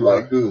just Yeah, ain't you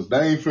right. like us.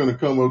 They ain't finna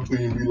come up to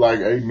you and be like,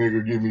 hey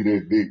nigga, give me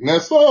that dick. Now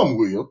some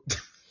will.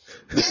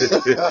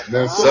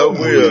 Now Some some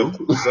will.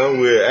 will, some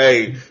will.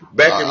 Hey,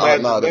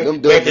 Nah,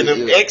 them back in definitely,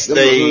 them yeah, X them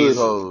the hood days,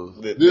 hoes.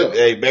 Yeah.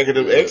 hey, back in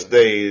them Yeah. X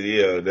days,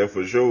 yeah, that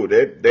for sure.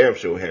 That damn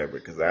sure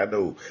happened because I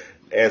know.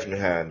 Ask me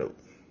how I know.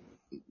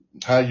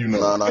 How you know?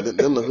 Nah,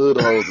 them the hood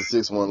hoes of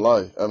 6-1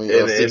 Life. I mean,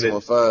 And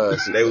 615.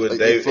 Shit, they was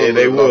they full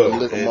they of a lot of was them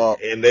liquor mark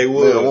and they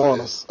was.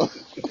 marijuanas.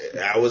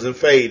 I wasn't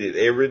faded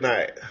every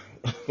night.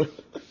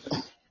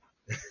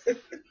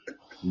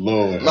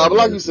 Lord Nah, have but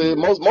like you mercy, said, man.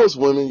 most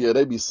women, yeah,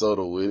 they be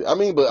subtle with it. I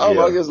mean, but I don't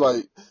know, I Yeah. guess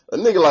like a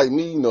nigga like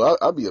me, you know,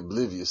 I be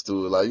oblivious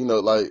to it. Like, you know,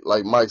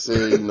 like Mike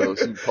said, you know,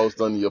 she post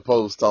under your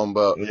post talking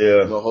about,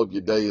 Yeah. you know, hope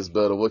your day is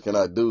better. What can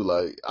I do?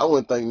 Like, I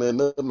wouldn't think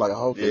nothing. I'm like,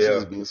 okay, she Yeah.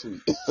 just being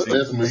sweet.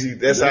 That's me. See,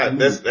 that's That's how me.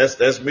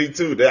 that's me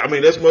too. I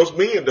mean, that's most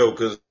men though,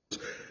 because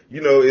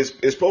you know it's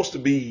supposed to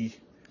be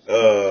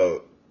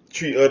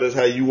treat others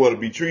how you want to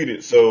be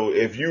treated. So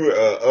if you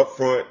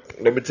upfront,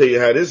 let me tell you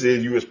how this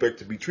is. You expect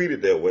to be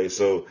treated that way.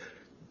 So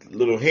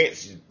little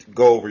hints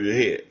go over your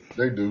head.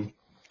 They do.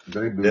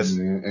 They do, That's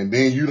man. And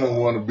then you don't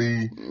want to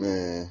be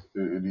Man.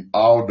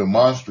 all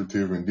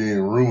demonstrative and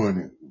then ruin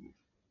it.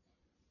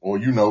 Or,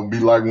 you know, be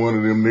like one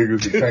of them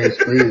niggas that can't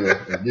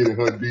spell and get in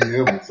her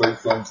DM and say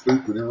something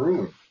stupid and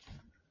ruin it.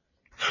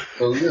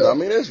 So, No, I yeah.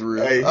 mean, that's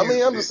real. hey, I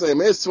mean, I'm just saying,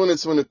 man, it's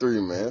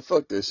 2023, man.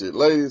 Fuck that shit.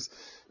 Ladies,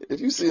 if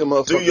you see a do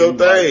motherfucker your you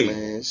like, thing.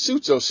 man,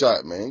 shoot your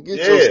shot, man.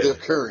 Get your Yeah, Steph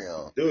Curry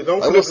on. dude, don't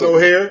Like, flip what's up? no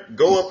hair.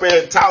 Go up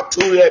there and talk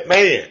to that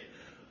man.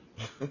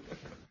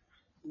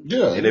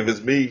 Yeah. And if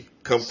it's me,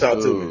 come talk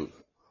to me. Dude.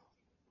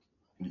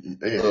 And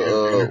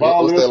if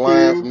all What's that else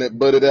line from fails, that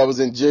buddy that was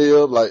in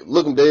jail? Like,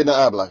 look him dead in the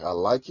eye, be like, I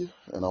like you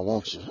and I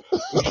want you.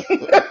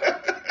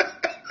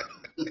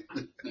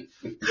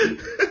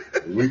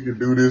 we can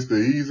do this the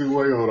easy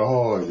way or the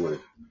hard way.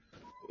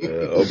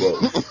 Or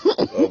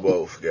both. Or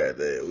both.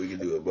 Goddamn, we can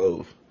do it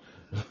both.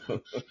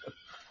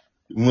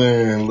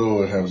 Man,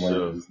 Lord have For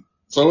sure. mercy.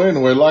 So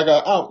anyway,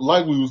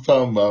 like we was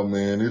talking about,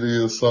 man, it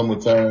is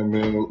summertime,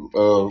 man.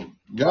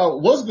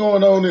 Y'all, what's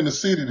going on in the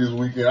city this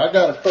weekend? I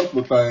got a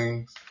couple of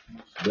things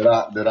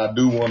that I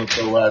do want to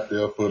throw out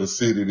there for the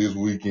city this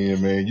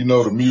weekend, man. You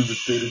know, the Music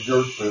City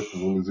Jerk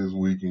Festival is this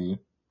weekend.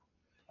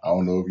 I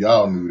don't know if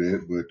y'all knew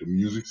that, but the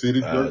Music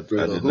City Jerk I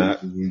Festival did Who? is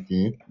not. this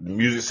weekend.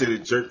 Music City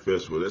Jerk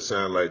Festival. That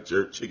sounds like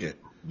jerk chicken.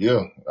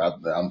 Yeah,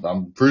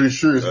 I'm pretty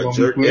sure it's gonna be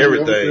Jerk plenty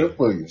of it there everything.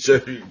 for you.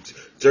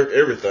 Jerk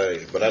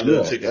everything. But I love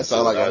Yeah, chicken, That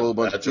sound so like a whole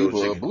bunch I of chose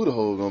people. A chicken. Buddha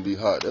hole gonna be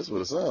hot. That's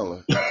what it sounds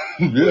like. yeah,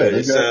 Well,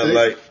 it sounds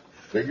like,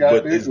 they got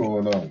but that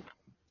going on.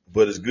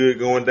 it's good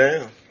going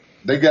down.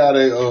 They got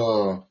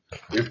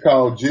it's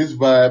called Just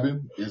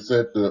Vibing. It's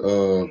at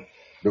the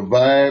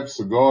Vibe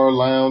Cigar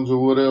Lounge or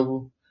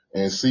whatever.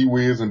 And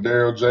C-Wiz and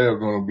Daryl J are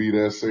going to be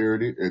there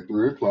Saturday at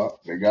 3:00.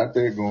 They got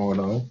that going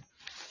on.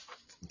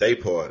 Day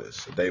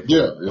parties. Day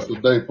Yeah, party. it's a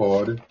day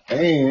party.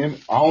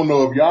 And I don't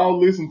know if y'all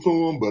listen to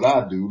him, but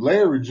I do.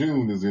 Larry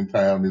June is in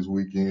town this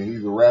weekend.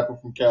 He's a rapper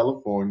from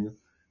California.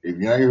 If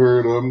you ain't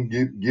heard of him,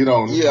 get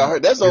on him. Yeah, I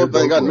heard that's the He's a only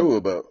thing dope I rapper. knew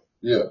about.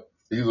 Yeah,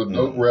 he's a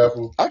dope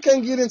rapper. I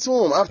can't get into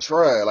him. I've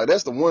tried. Like,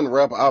 that's the one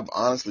rapper I've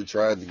honestly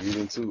tried to get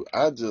into.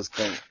 I just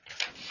can't.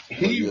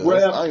 He I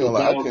raps ain't gonna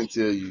lie, I about couldn't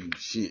tell you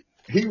shit.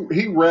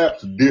 he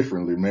raps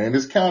differently, man.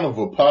 It's kind of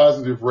a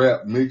positive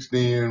rap mixed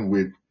in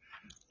with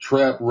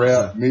trap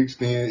rap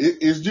mixed in.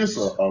 It's just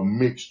a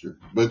mixture,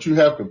 but you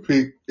have to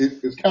pick.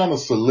 It's kind of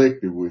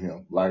selective with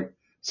him. Like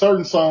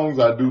certain songs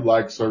I do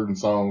like, certain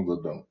songs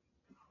I don't.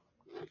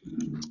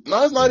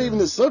 No, it's not Yeah. even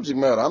the subject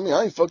matter. I mean,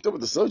 I ain't fucked up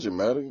with the subject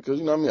matter because,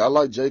 you know what I mean? I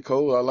like J.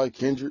 Cole. I like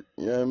Kendrick.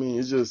 You know what I mean?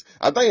 It's just,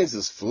 I think it's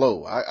his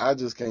flow. I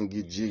just can't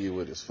get jiggy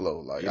with his flow.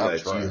 Like, You I've like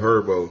G tried.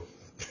 Herbo.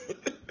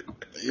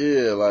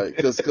 Yeah, like,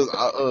 cause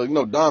you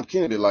know, Dom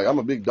Kennedy, like, I'm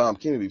a big Dom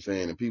Kennedy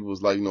fan, and people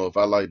was like, you know, if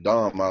I like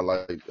Dom, I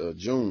like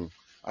June.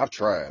 I've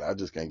tried. I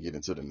just can't get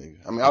into the nigga.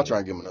 I mean, I'll try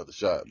and give him another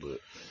shot, but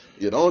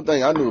yeah, the only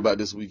thing I knew about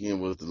this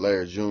weekend was the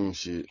Larry June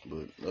shit,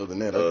 but other than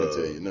that, I couldn't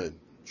tell Uh, you nothing.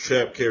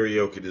 Trap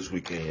karaoke this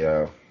weekend,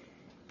 y'all.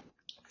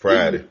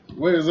 Friday.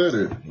 Where is that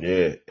at?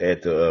 Yeah,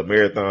 at the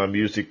Marathon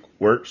Music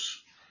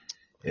Works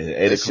at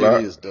 8 That shit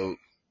o'clock. is dope.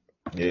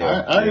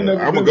 Yeah, I ain't never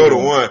I'm gonna been go to to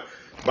one. one.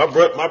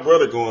 My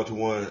brother going to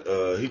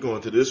one. He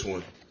going to this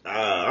one.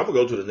 I'm gonna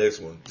go to the next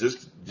one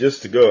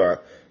just to go.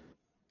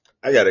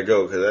 I gotta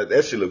go because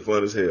that shit look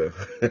fun as hell.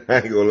 I ain't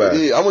gonna It lie.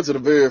 is. I went to the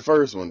very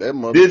first one. That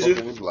Did you?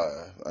 motherfucker was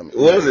live. I mean,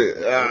 Was yeah, it?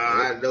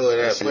 I know that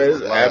that shit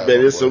was place. I live, bet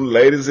my there's boy. some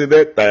ladies in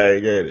that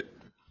thing, ain't it?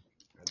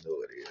 I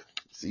know it is.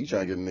 See, you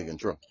trying to get a nigga in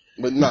trouble.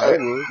 But nah,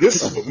 it was.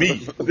 This is for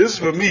me. This is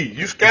for me.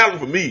 You scouting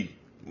for me.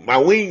 My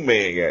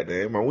wingman,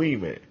 goddamn, my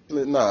wingman.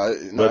 Nah,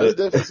 But there's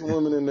definitely some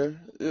women in there.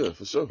 Yeah,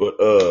 for sure. but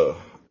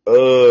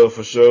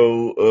for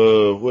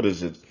sure. What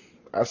is it?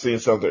 I seen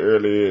something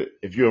earlier.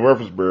 If you're in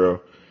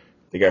Murfreesboro,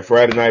 they got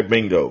Friday night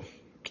bingo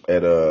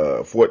at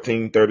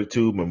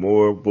 1432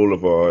 Memorial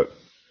Boulevard.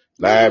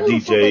 Nigga, Live who the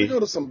fuck gonna DJ. go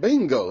to some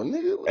bingo,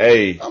 nigga?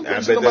 Hey, I'm I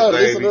pretty sure bet that nobody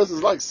thing listening be. to us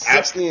is like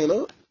 60 and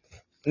up.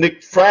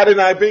 Nick, Friday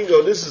night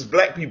bingo. This is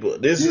black people.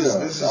 This Yeah,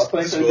 is I think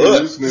this they for be us.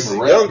 listening This is to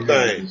a rap young music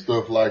thing. and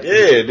stuff like that.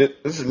 Yeah,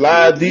 this is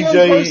live What young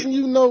DJ. person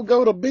you know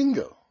go to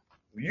bingo?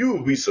 You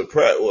would be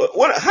surprised.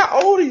 What?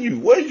 How old are you?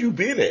 Where you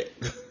been at?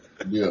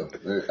 Yeah,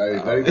 they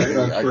I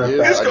done trapped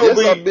This I out. gonna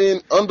guess I've be.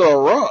 been under a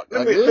rock. I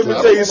Let guess me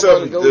I tell don't you know nobody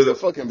something. that goes to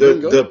fucking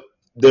bingo.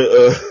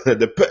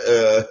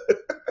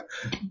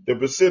 The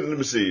percent. Let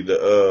me see.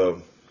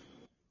 The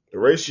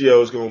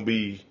ratio is gonna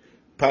be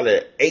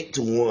probably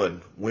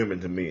 8-1 women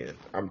to men.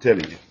 I'm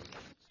telling you.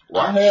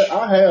 I Watch.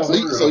 have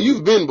heard So of you've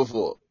it. been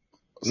before.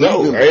 So you've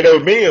No, been I ain't before.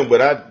 never been,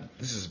 but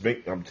this is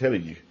big. I'm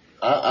telling you.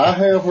 I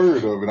have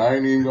heard of it. I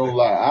ain't even gonna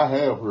lie. I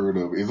have heard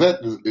of it.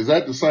 Is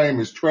that the same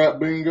as trap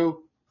bingo?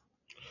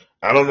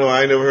 I don't know.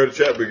 I ain't never heard of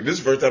trap bingo. This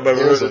is the first time I've ever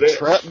There's heard a of that.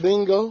 trap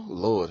bingo?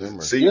 Lord have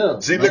mercy. Yeah,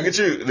 See, man. look at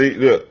you.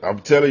 Look, I'm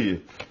telling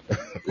you.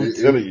 I'm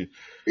telling you.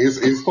 It's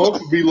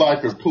supposed to be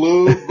like a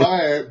club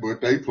vibe,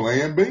 but they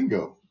playing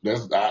bingo.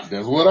 That's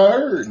what I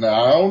heard.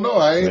 Now I don't know.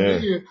 I ain't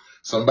Man. been.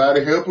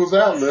 Somebody help us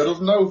out. Let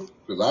us know.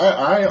 Cause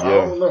I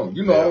don't know.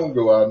 You know, I don't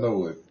go out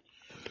nowhere.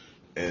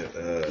 And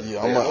Yeah,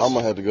 I'm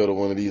gonna have to go to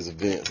one of these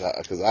events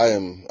because I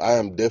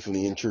am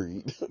definitely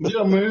intrigued.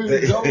 Yeah,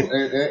 man, go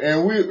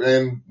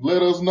and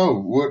let us know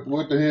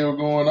what the hell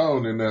going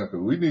on in there. Cause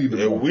we need to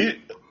yeah, know.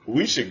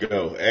 we should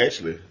go.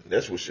 Actually,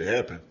 that's what should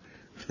happen.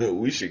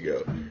 We should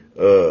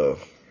go.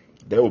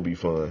 That would be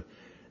fun.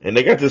 And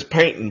they got this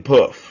paint and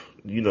puff.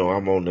 You know,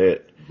 I'm on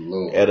that.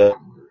 Lord. At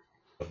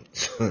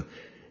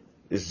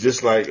it's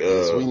just like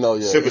Yes, we know.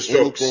 Yeah, Silver it's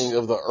Strokes. anything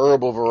of the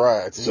herbal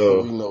variety.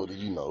 So, we know that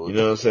you know. You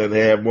know what I'm saying?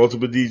 They have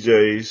multiple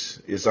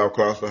DJs. It's off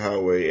Clarksville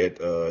Highway at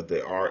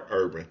the Art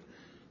Urban.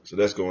 So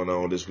that's going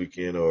on this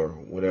weekend or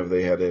whenever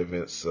they have the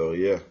events. So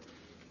yeah.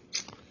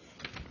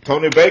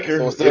 Tony Baker.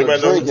 So instead of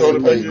Everybody knows who Tony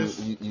drinking, Baker is.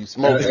 you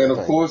smoke And of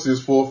course,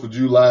 it's 4th of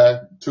July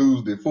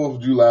Tuesday. 4th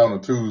of July on a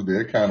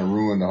Tuesday. It kind of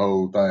ruined the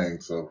whole thing.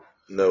 So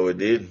No, it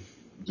didn't.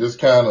 just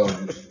kind of,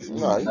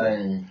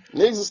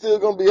 niggas are still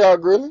gonna be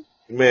out grilling.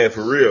 Man,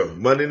 for real.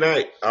 Monday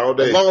night, all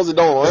day. As long as it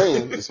don't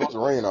rain. It's supposed to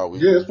rain all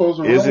week. Yeah, it's supposed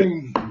to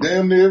rain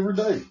damn near every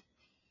day.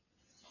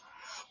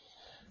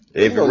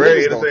 If it niggas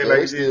rain don't anything care. like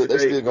They it still did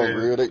today, gonna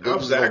grill. They I'm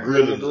just saying gonna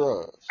grill in the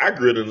garage. I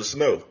grilled in the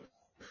snow.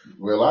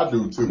 Well, I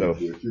do too, No.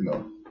 but you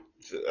know.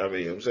 I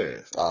mean, I'm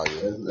saying. Oh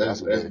yeah, That's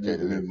some dedicated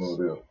niggas.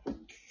 model.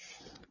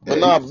 But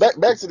nah,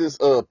 back to this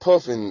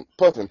puffing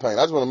paint.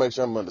 I just want to make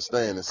sure I'm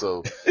understanding.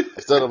 So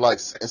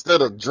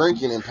instead of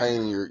drinking and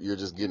painting, you're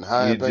just getting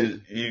high and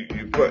painting.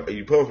 You puff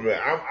it.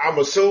 I'm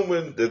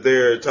assuming that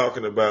they're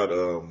talking about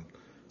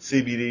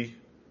CBD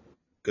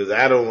because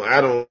I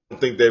don't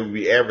think they would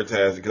be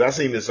advertising because I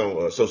seen this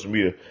on social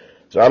media,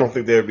 so I don't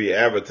think they'd be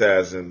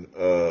advertising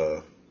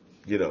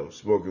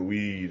smoking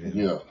weed.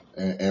 Yeah,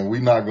 and we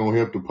not gonna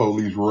help the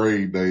police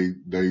raid they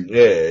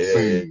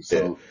scene.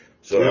 So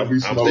I'm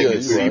thinking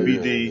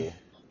CBD,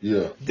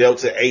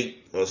 Delta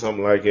 8 or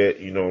something like that.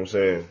 You know what I'm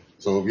saying?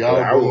 So if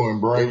y'all go and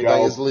bring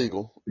everything is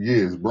legal.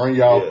 Yes, bring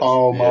y'all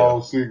Pall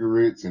Mall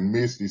cigarettes and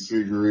Misty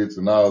cigarettes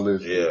and all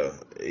this.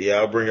 Yeah,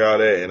 I'll bring all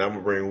that, and I'm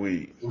gonna bring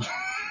weed.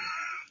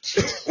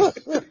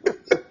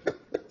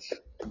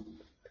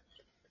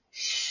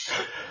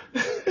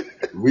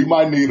 We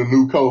might need a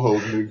new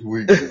co-host next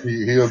week.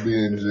 He'll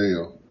be in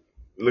jail.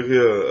 Look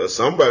here,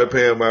 somebody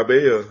paying my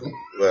bill.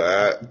 But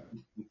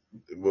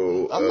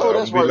I know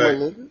that's right,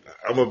 nigga.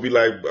 I'm gonna be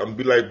like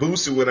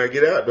Boosie when I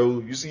get out though.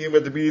 You see him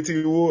at the BET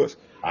Awards?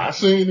 I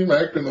seen him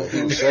acting a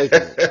fool.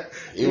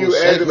 He was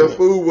acting a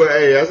fool. But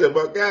hey, I said,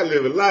 my God,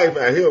 living life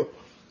out here.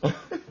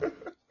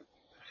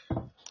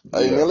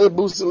 Hey Yeah. man, let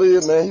Boosie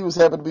live, man. He was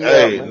happy to be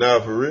out, Hey, man. nah,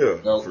 for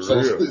real. No, For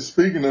so real.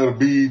 speaking of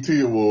the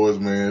BET Awards,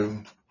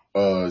 man,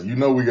 you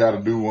know we got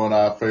to do one of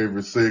our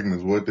favorite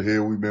segments. What the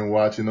hell we been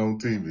watching on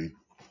TV?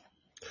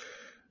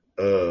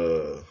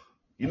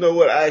 You know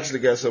what? I actually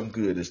got something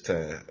good this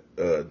time.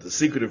 The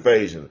Secret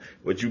Invasion.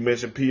 What you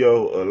mentioned,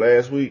 P.O.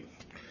 Last week.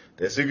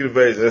 That Secret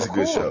Invasion, that's Of a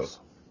good show. course.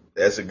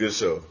 That's a good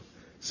show.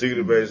 Secret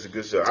Invasion is a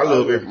good show. I Oh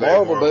love yeah, everything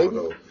Marvel, Marvel baby.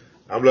 though.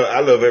 I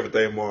love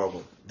everything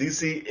Marvel.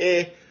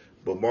 DC,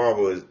 but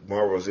Marvel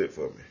is it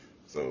for me.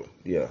 So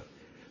yeah,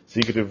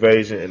 Secret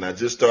Invasion, and I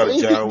just I started mean,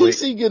 John Wick.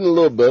 DC getting a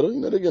little better. You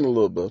know, they're getting a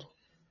little better.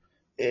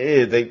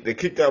 Yeah, they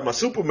kicked out my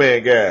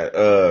Superman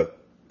guy.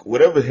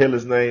 Whatever the hell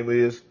his name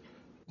is.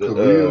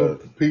 Cavill,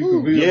 Pete Ooh.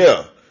 Cavill.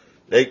 Yeah,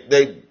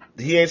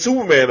 he ain't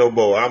Superman no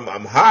more.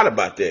 I'm hot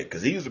about that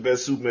because he was the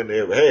best Superman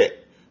they ever had.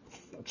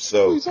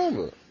 What are So you talking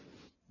about?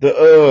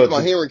 the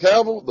My Henry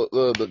Cavill,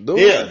 the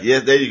dude. yeah,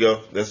 there you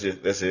go. That's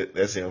it.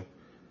 That's him.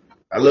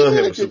 I What you love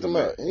mean him they as kicked him Superman.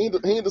 out? He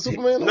ain't the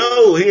Superman no more?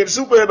 No, he ain't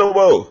Superman no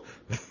more.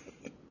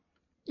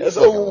 You That's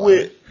fucking over lying.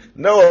 with.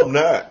 No, I'm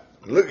not.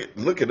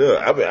 Look it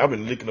up. I've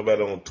been looking about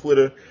it on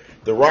Twitter.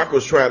 The Rock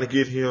was trying to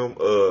get him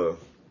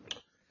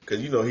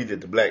because you know he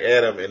did the Black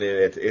Adam, and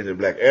then at the end of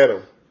Black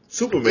Adam,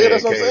 Yeah, Superman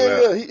that's what I'm came saying.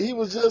 out. Yeah, he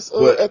was just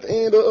But at the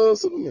end of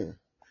Superman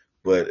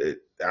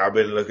I've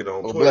been looking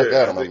on or Black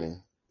Twitter. I Adam. I think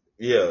mean,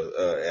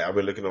 I've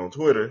been looking on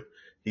Twitter.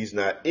 He's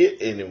not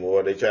it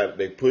anymore.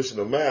 They pushing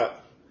him out,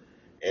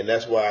 and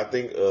that's why I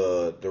think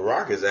The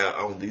Rock is out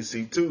on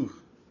DC too.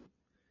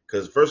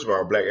 Because first of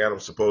all, Black Adam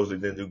supposedly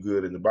didn't do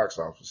good in the box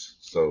office.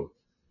 So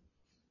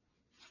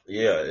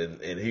yeah,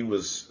 and he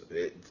was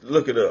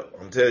look it up.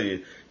 I'm telling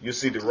you, you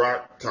see The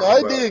Rock no, talking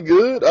he about did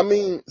good. I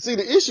mean, see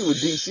the issue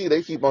with DC,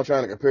 they keep on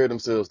trying to compare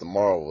themselves to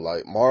Marvel.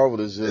 Like Marvel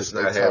is it's just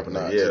they not top happening.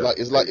 notch. Yeah,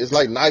 It's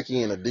like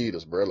Nike and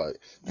Adidas, bro. Like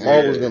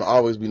Marvel's yeah. gonna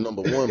always be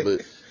number one,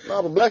 but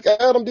nah, but Black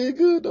Adam did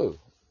good though.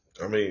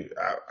 I mean,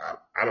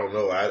 I don't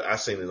know. I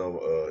seen it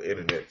on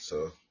internet.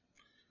 So,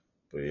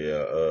 but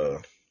yeah,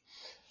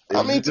 it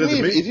I was mean, just to good to me,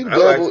 me. if you I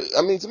liked double, it.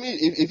 I mean, to me,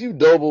 if you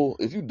double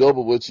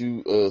what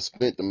you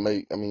spent to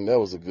make, I mean, that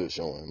was a good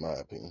showing in my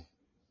opinion.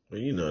 Well,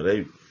 you know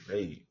they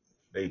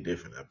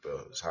different up there.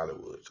 It's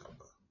Hollywood. Talking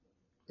about.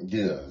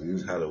 Yeah,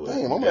 It's Hollywood.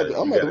 Damn, You I'm got gonna it.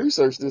 You have to got it.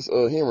 research this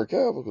Henry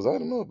Cavill because I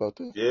didn't know about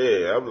that.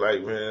 Yeah, I'm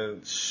like,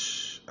 man.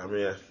 I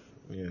mean,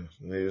 yeah,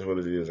 it is what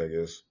it is, I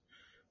guess.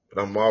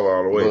 But I'm Marvel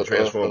all the way. But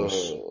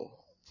Transformers.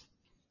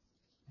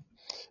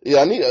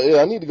 yeah, I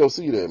need to go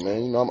see that,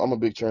 man. You know, I'm a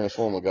big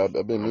Transformer guy.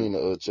 I've been I'm meaning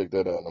to check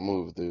that out in the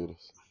movie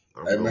theaters.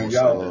 I'm hey man, going to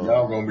see it.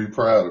 y'all gonna be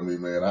proud of me,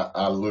 man.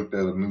 I looked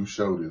at a new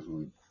show this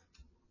week.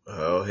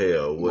 Oh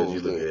hell, What what'd you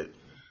was look that? at?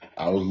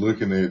 I was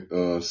looking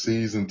at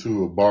season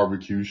 2 of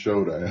Barbecue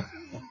Showdown.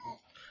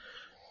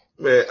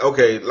 Man,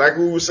 okay, like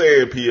we were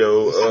saying,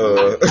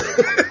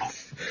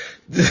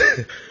 This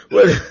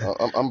nigga,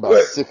 I'm about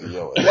what sick of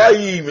your why ass.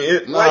 you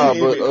Nah,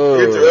 but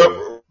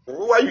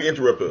even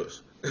interrupt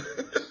us?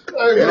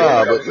 We got a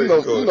nah, good but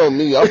conversation you going. know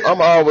me.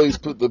 I'm always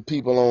put the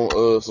people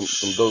on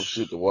some dope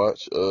shit to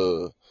watch.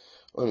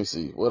 Let me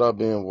see what I've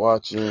been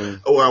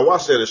watching. Oh, I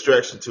watched that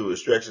Extraction 2.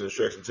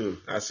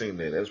 I seen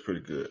that. That's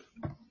pretty good.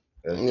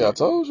 That's Yeah, I pretty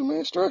good. told you,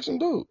 man. Extraction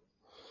dope.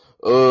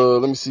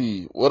 Let me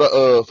see what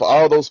for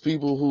all those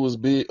people who was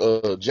big.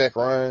 Jack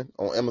Ryan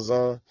on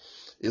Amazon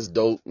is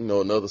dope. You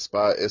know, another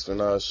spy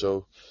espionage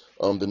show.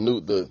 The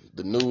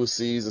newest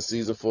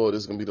season 4.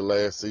 This is gonna be the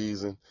last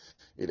season.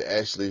 It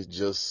actually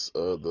just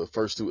the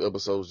first 2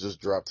 episodes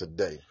just dropped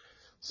today.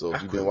 So I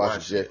if you've been quit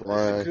watching watching Jack it.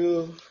 Is it Ryan,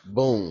 cool?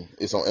 boom,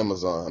 it's on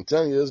Amazon. I'm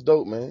telling you, it's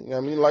dope, man. You know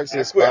what I mean, like I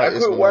said, I spy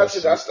quit espionage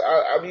watching. shit.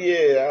 I mean,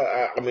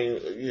 yeah. I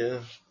mean, yeah.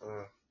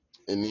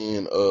 And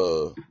then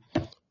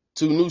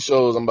 2 new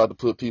shows I'm about to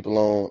put people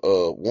on.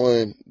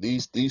 One,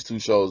 these 2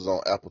 shows is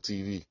on Apple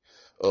TV.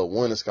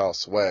 One is called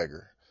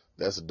Swagger.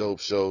 That's a dope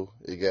show.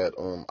 It got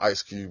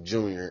Ice Cube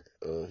Jr.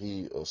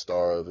 He a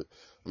star of it.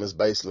 It's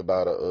basically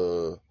about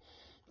a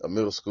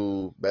middle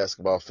school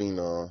basketball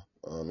phenom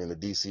in the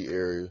DC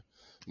area.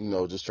 You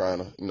know, just trying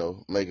to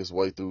make his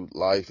way through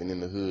life and in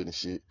the hood and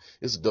shit.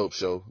 It's a dope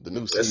show. The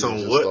new That's season on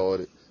just what?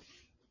 started.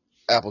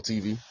 Apple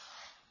TV.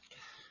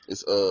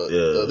 It's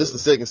this is the Yeah.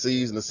 second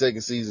season. The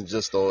second season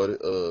just started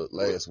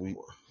last week.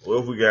 What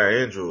if we got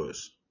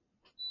androids?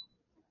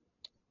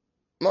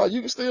 No,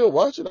 you can still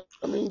watch it.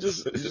 I mean, you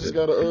just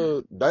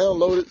gotta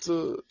download it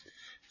to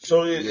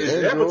So your is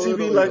Apple Android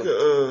TV or like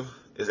a?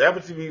 Is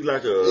Apple TV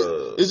like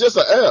a? it's just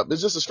an app.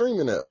 It's just a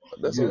streaming app.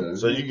 That's all. Yeah,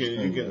 it's So just a you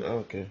stream. can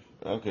okay.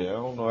 I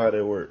don't know how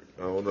that work.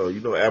 I don't know. You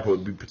know, Apple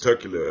would be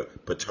particular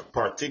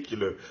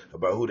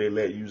about who they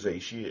let use their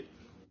shit.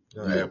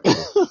 You know, Yeah.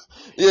 Apple.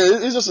 Yeah,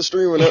 it's just a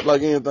streaming app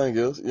like anything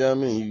else. Yeah, I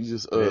mean, you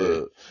just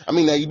Yeah. I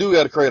mean, now you do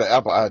got to create an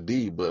Apple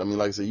ID, but I mean,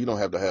 like I said, you don't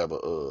have to have a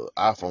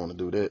iPhone to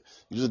do that.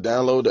 You just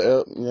download the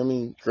app. You know what I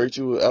mean? Create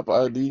you an Apple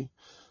ID.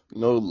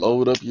 You know,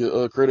 load up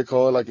your credit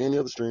card like any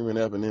other streaming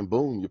app, and then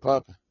boom, you're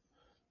popping.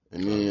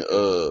 And then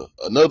Okay.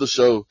 another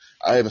show,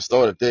 I haven't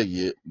started that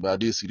yet, but I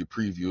did see the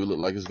preview. It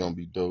looked like it's gonna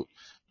be dope.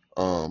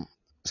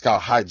 It's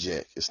called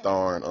Hijack. It's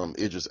starring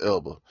Idris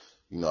Elba.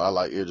 I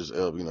like Idris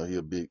Elba. He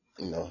a big,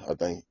 I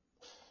think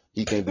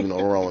he can't do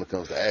no wrong when it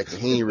comes to acting.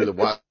 He ain't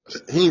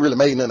really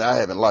made nothing I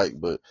haven't liked,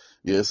 but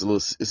yeah, it's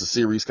a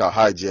series called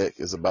Hijack.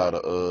 It's about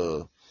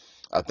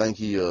I think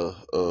he a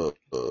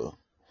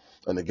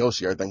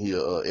negotiator. I think he a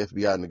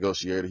FBI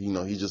negotiator.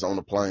 He's just on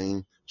a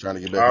plane trying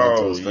to get back home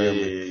to Oh his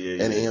family,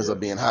 and it ends yeah. up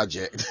being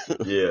hijacked.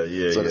 So Yeah.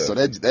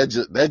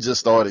 that just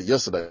started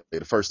yesterday.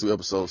 The first 2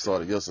 episodes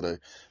started yesterday.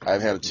 I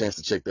haven't had a chance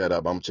to check that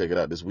out, but I'm gonna check it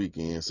out this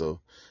weekend.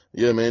 So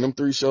yeah, man, them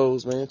 3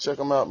 shows, man, check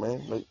them out,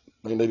 man.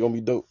 They gonna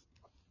be dope.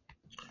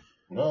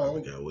 No,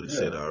 We got what he yeah.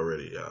 said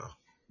already, y'all.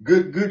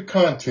 Good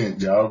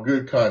content, y'all.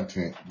 Good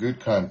content.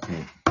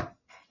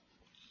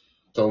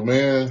 So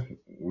man,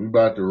 we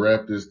about to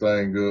wrap this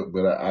thing up,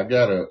 but I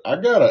gotta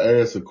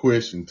ask a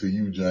question to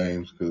you,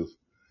 James, because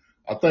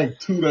I think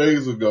 2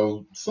 days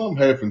ago something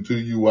happened to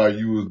you while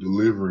you was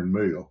delivering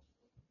mail.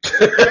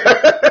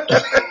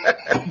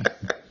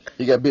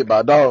 He got bit by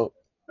a dog.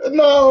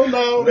 No,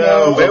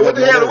 man. What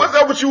the hell? What's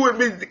up with you and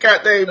me? The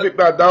goddamn bit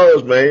by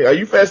dogs, man. Are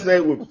you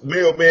fascinated with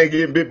mailman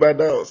getting bit by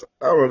dogs?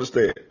 I don't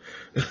understand.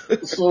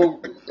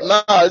 So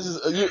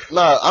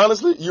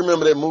honestly, you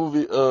remember that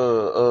movie?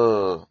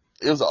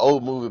 It was an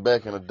old movie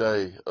back in the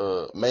day.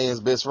 Man's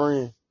Best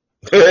Friend.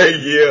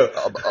 Yeah.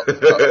 About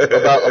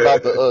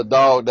the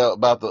dog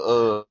about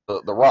the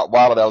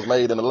Rottweiler that was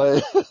made in the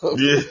lab.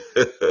 Yeah.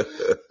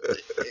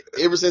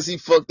 Ever since he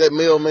fucked that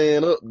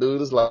mailman up,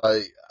 dude, it's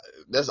like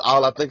that's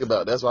all I think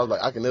about. That's why I was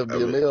like, I can never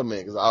be a mailman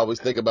because I always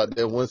think about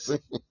that one scene.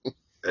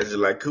 That's just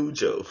like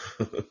Cujo.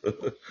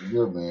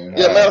 Yeah, man.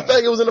 Yeah, matter of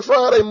fact, it was in the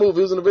Friday movie.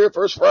 It was in the very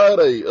first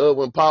Friday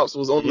when Pops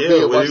was on the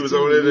bed when watching he was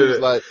TV. on it. He was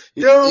like,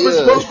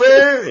 Smoke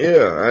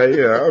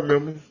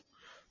Man.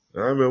 I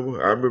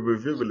remember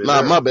vividly.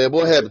 Nah, my bad.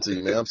 What happened to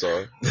you, man? I'm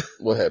sorry.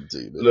 What happened to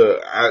you, man?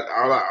 Look,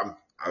 I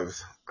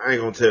ain't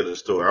gonna tell the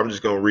story. I'm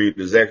just gonna read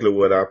exactly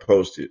what I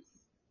posted.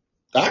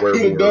 I could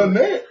have done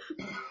that.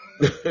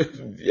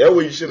 Yeah,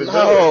 well, you should have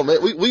done No,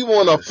 man. We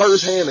want a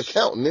first-hand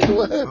account, nigga.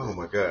 What happened? Oh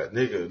my God,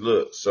 nigga.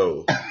 Look,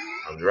 so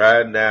I'm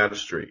driving down the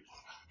street.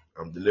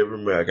 I'm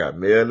delivering mail. I got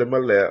mail in my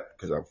lap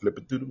because I'm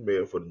flipping through the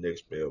mail for the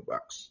next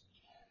mailbox.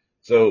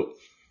 So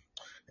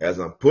as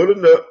I'm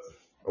pulling off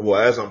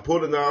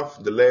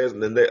the last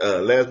mailbox, I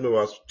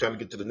was trying to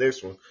get to the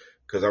next one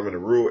because I'm in a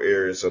rural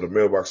area, so the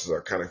mailboxes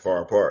are kind of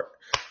far apart.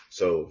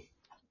 So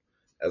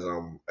as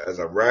I'm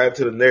riding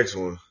to the next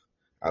one,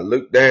 I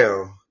look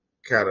down,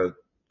 kind of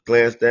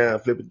glance down,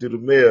 flipping through the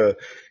mail,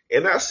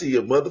 and I see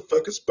a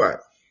motherfucking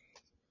spider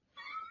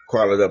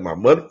crawling up my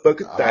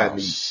motherfucking thigh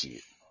meat.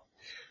 Shit.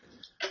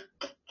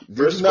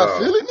 Did you not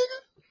feel it, nigga?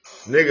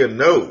 Nigga,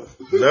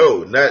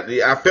 no, not.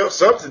 I felt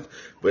something,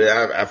 but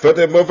I felt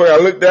that motherfucker. I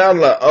looked down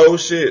like, oh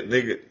shit,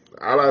 nigga.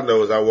 All I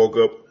know is I woke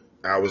up.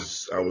 I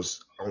was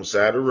on the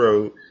side of the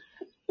road.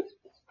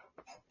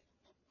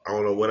 I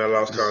don't know when I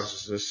lost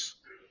consciousness,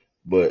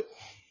 but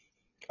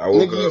I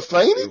woke nigga, up. You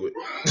fainted?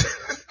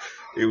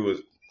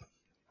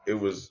 It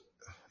was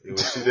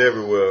shit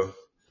everywhere.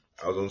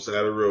 I was on the side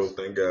of the road,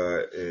 thank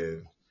God,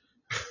 and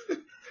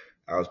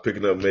I was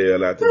picking up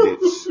mail out the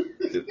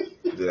ditch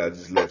that I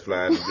just let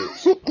fly in the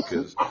ditch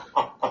because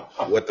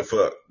what the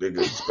fuck,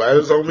 nigga?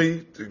 Spiders on me,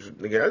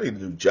 nigga. I need a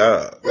new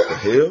job. What the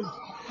hell?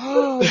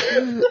 Oh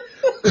shit!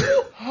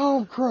 Oh,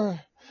 I'm crying.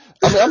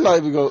 I mean, I'm not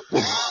even going.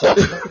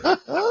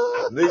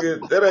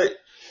 Nigga,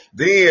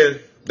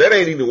 that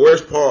ain't even the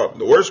worst part.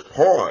 The worst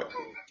part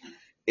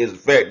is the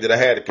fact that I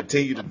had to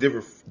continue to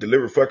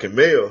deliver fucking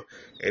mail,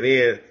 and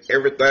then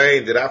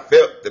everything that I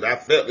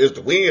felt is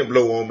the wind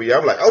blow on me.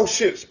 I'm like, oh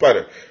shit,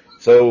 spider.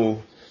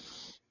 So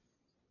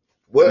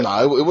what?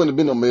 Nah, it wouldn't have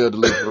been no mail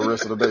delivery for the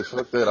rest of the day.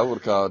 Fuck that. I would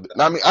have called it.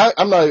 I mean,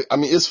 I'm not. I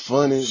mean, it's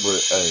funny,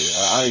 but hey,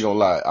 I ain't gonna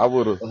lie. I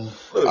would have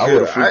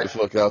freaked the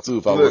fuck out too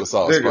if I would have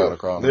saw a spider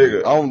crawling.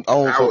 Nigga, I don't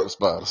fuck with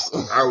spiders.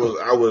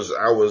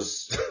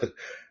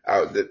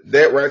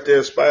 That right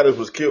there, spiders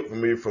was killed for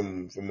me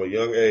from a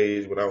young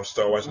age when I was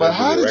starting watching. But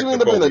how did you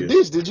end up in a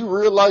ditch? Did you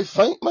real life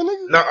faint, my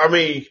nigga? No, I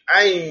mean,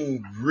 I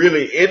ain't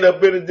really end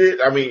up in a ditch.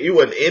 I mean, it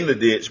wasn't in the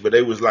ditch, but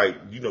it was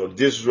like, the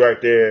ditch was right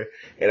there,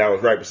 and I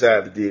was right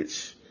beside the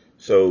ditch.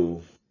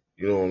 So,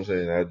 you know what I'm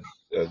saying?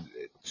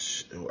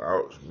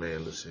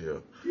 Man, listen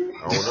here.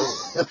 I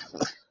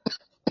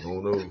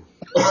don't know.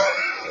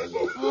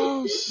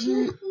 Oh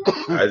shit!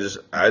 I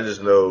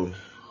just know.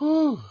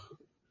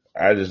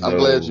 I'm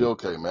glad you're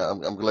okay,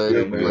 man. I'm glad.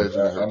 Yeah,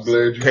 I'm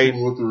glad you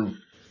pulled through.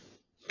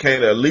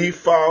 Can't a leaf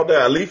fall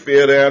down? A leaf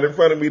fell down in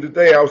front of me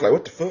today. I was like,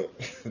 what the fuck?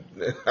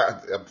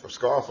 I'm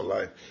scarred for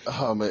life.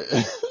 Oh man,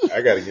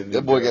 I gotta get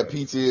that boy got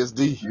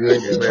PTSD.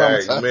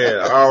 Yeah, man,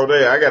 all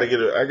day. I gotta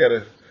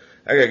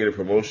get a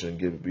promotion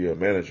and be a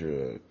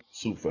manager,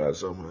 supervisor,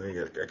 something.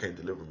 I can't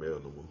deliver mail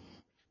no more.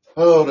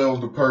 Oh, that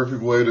was the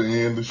perfect way to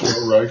end the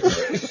show right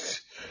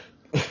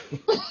there.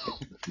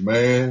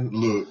 Man,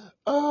 look.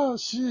 Oh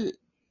shit.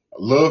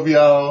 Love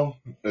y'all.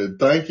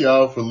 Thank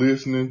y'all for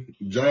listening.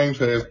 James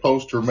has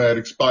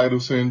post-traumatic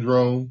spider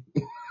syndrome.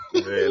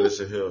 Man,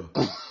 listen here.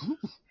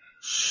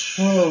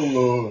 Oh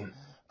Lord.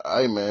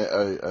 Hey man,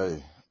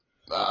 hey.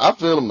 I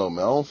feel them though,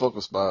 man. I don't fuck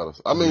with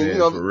spiders. I mean, you Man,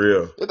 know, for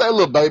real. if that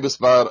little baby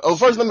spider. Oh,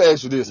 first let me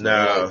ask you this,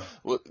 man. Like,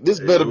 Nah, this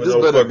it better was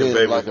no fucking been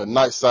baby. like a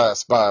nice sized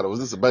spider. Was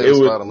this a It baby was,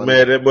 spider?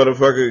 man, that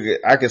motherfucker,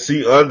 I could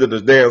see under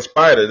the damn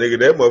spider, nigga.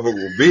 That motherfucker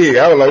was big.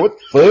 I was like, what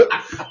the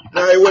fuck?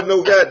 Nah, it wasn't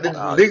no goddamn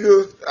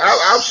nigga.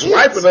 I'm Shit.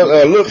 swiping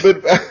a little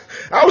bit.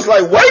 I was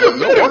like, wait a Your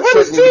minute, work what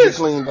truck is need to be this?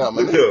 cleaned out,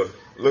 man.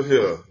 Look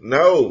here.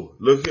 No,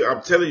 look here.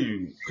 I'm telling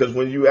you, because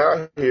when you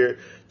out here,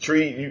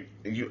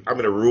 I'm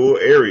in a rural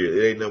area.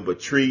 It ain't nothing but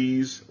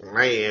trees,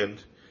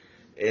 land,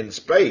 and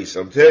space.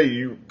 I'm telling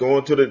you,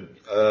 going to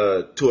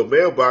a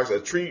mailbox, a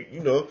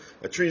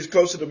tree's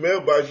close to the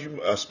mailbox,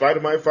 a spider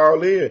might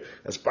fall in.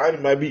 A spider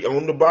might be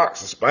on the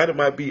box. A spider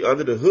might be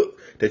under the hook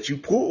that you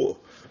pull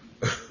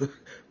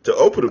to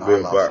open the Oh,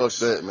 no, mailbox.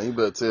 fuck that, man. You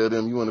better tell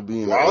them you want to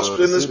be in Lost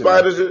the in the city, man.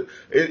 spiders.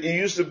 It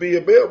used to be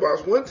a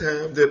mailbox one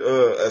time that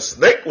a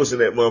snake was in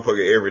that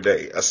motherfucker every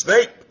day. A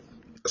snake.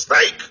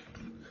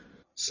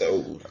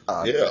 So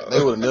yeah,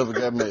 They would have never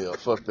got mail.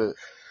 Fuck that.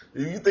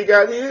 you think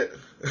I did?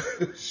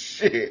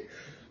 Shit,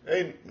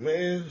 hey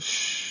man.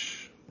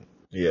 Shh.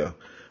 Yeah,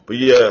 but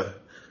yeah,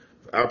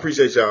 I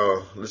appreciate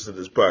y'all listening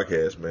to this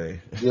podcast,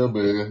 man. Yeah,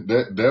 man.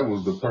 That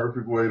was the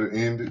perfect way to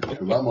end it. Cause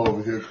I'm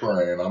over here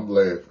crying. I'm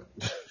laughing.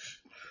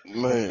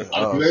 Man,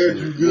 I'm glad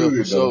you good,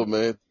 for sure, though.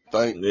 man.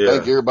 Thank Yeah,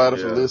 everybody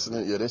for yeah,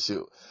 listening. Yeah, that shit.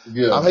 I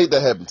Yeah, hate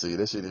that happened to you.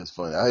 That shit is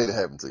funny. I hate it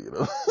happened to you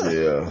though.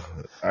 yeah.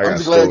 I I'm got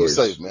just glad you're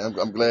stories. safe, man.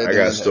 I'm glad I that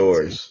got didn't happen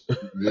to you. stories.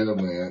 yeah,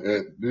 man.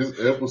 At this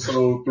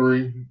episode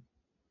 3,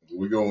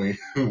 we gonna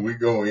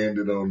end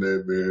it on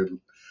that,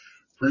 man.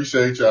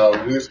 Appreciate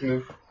y'all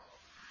listening.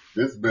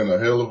 This has been a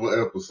hell of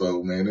an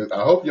episode, man.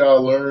 I hope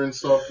y'all learned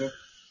something.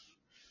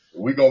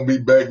 We're gonna be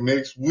back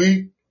next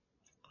week,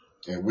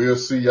 and we'll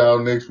see y'all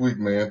next week,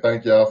 man.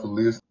 Thank y'all for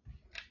listening.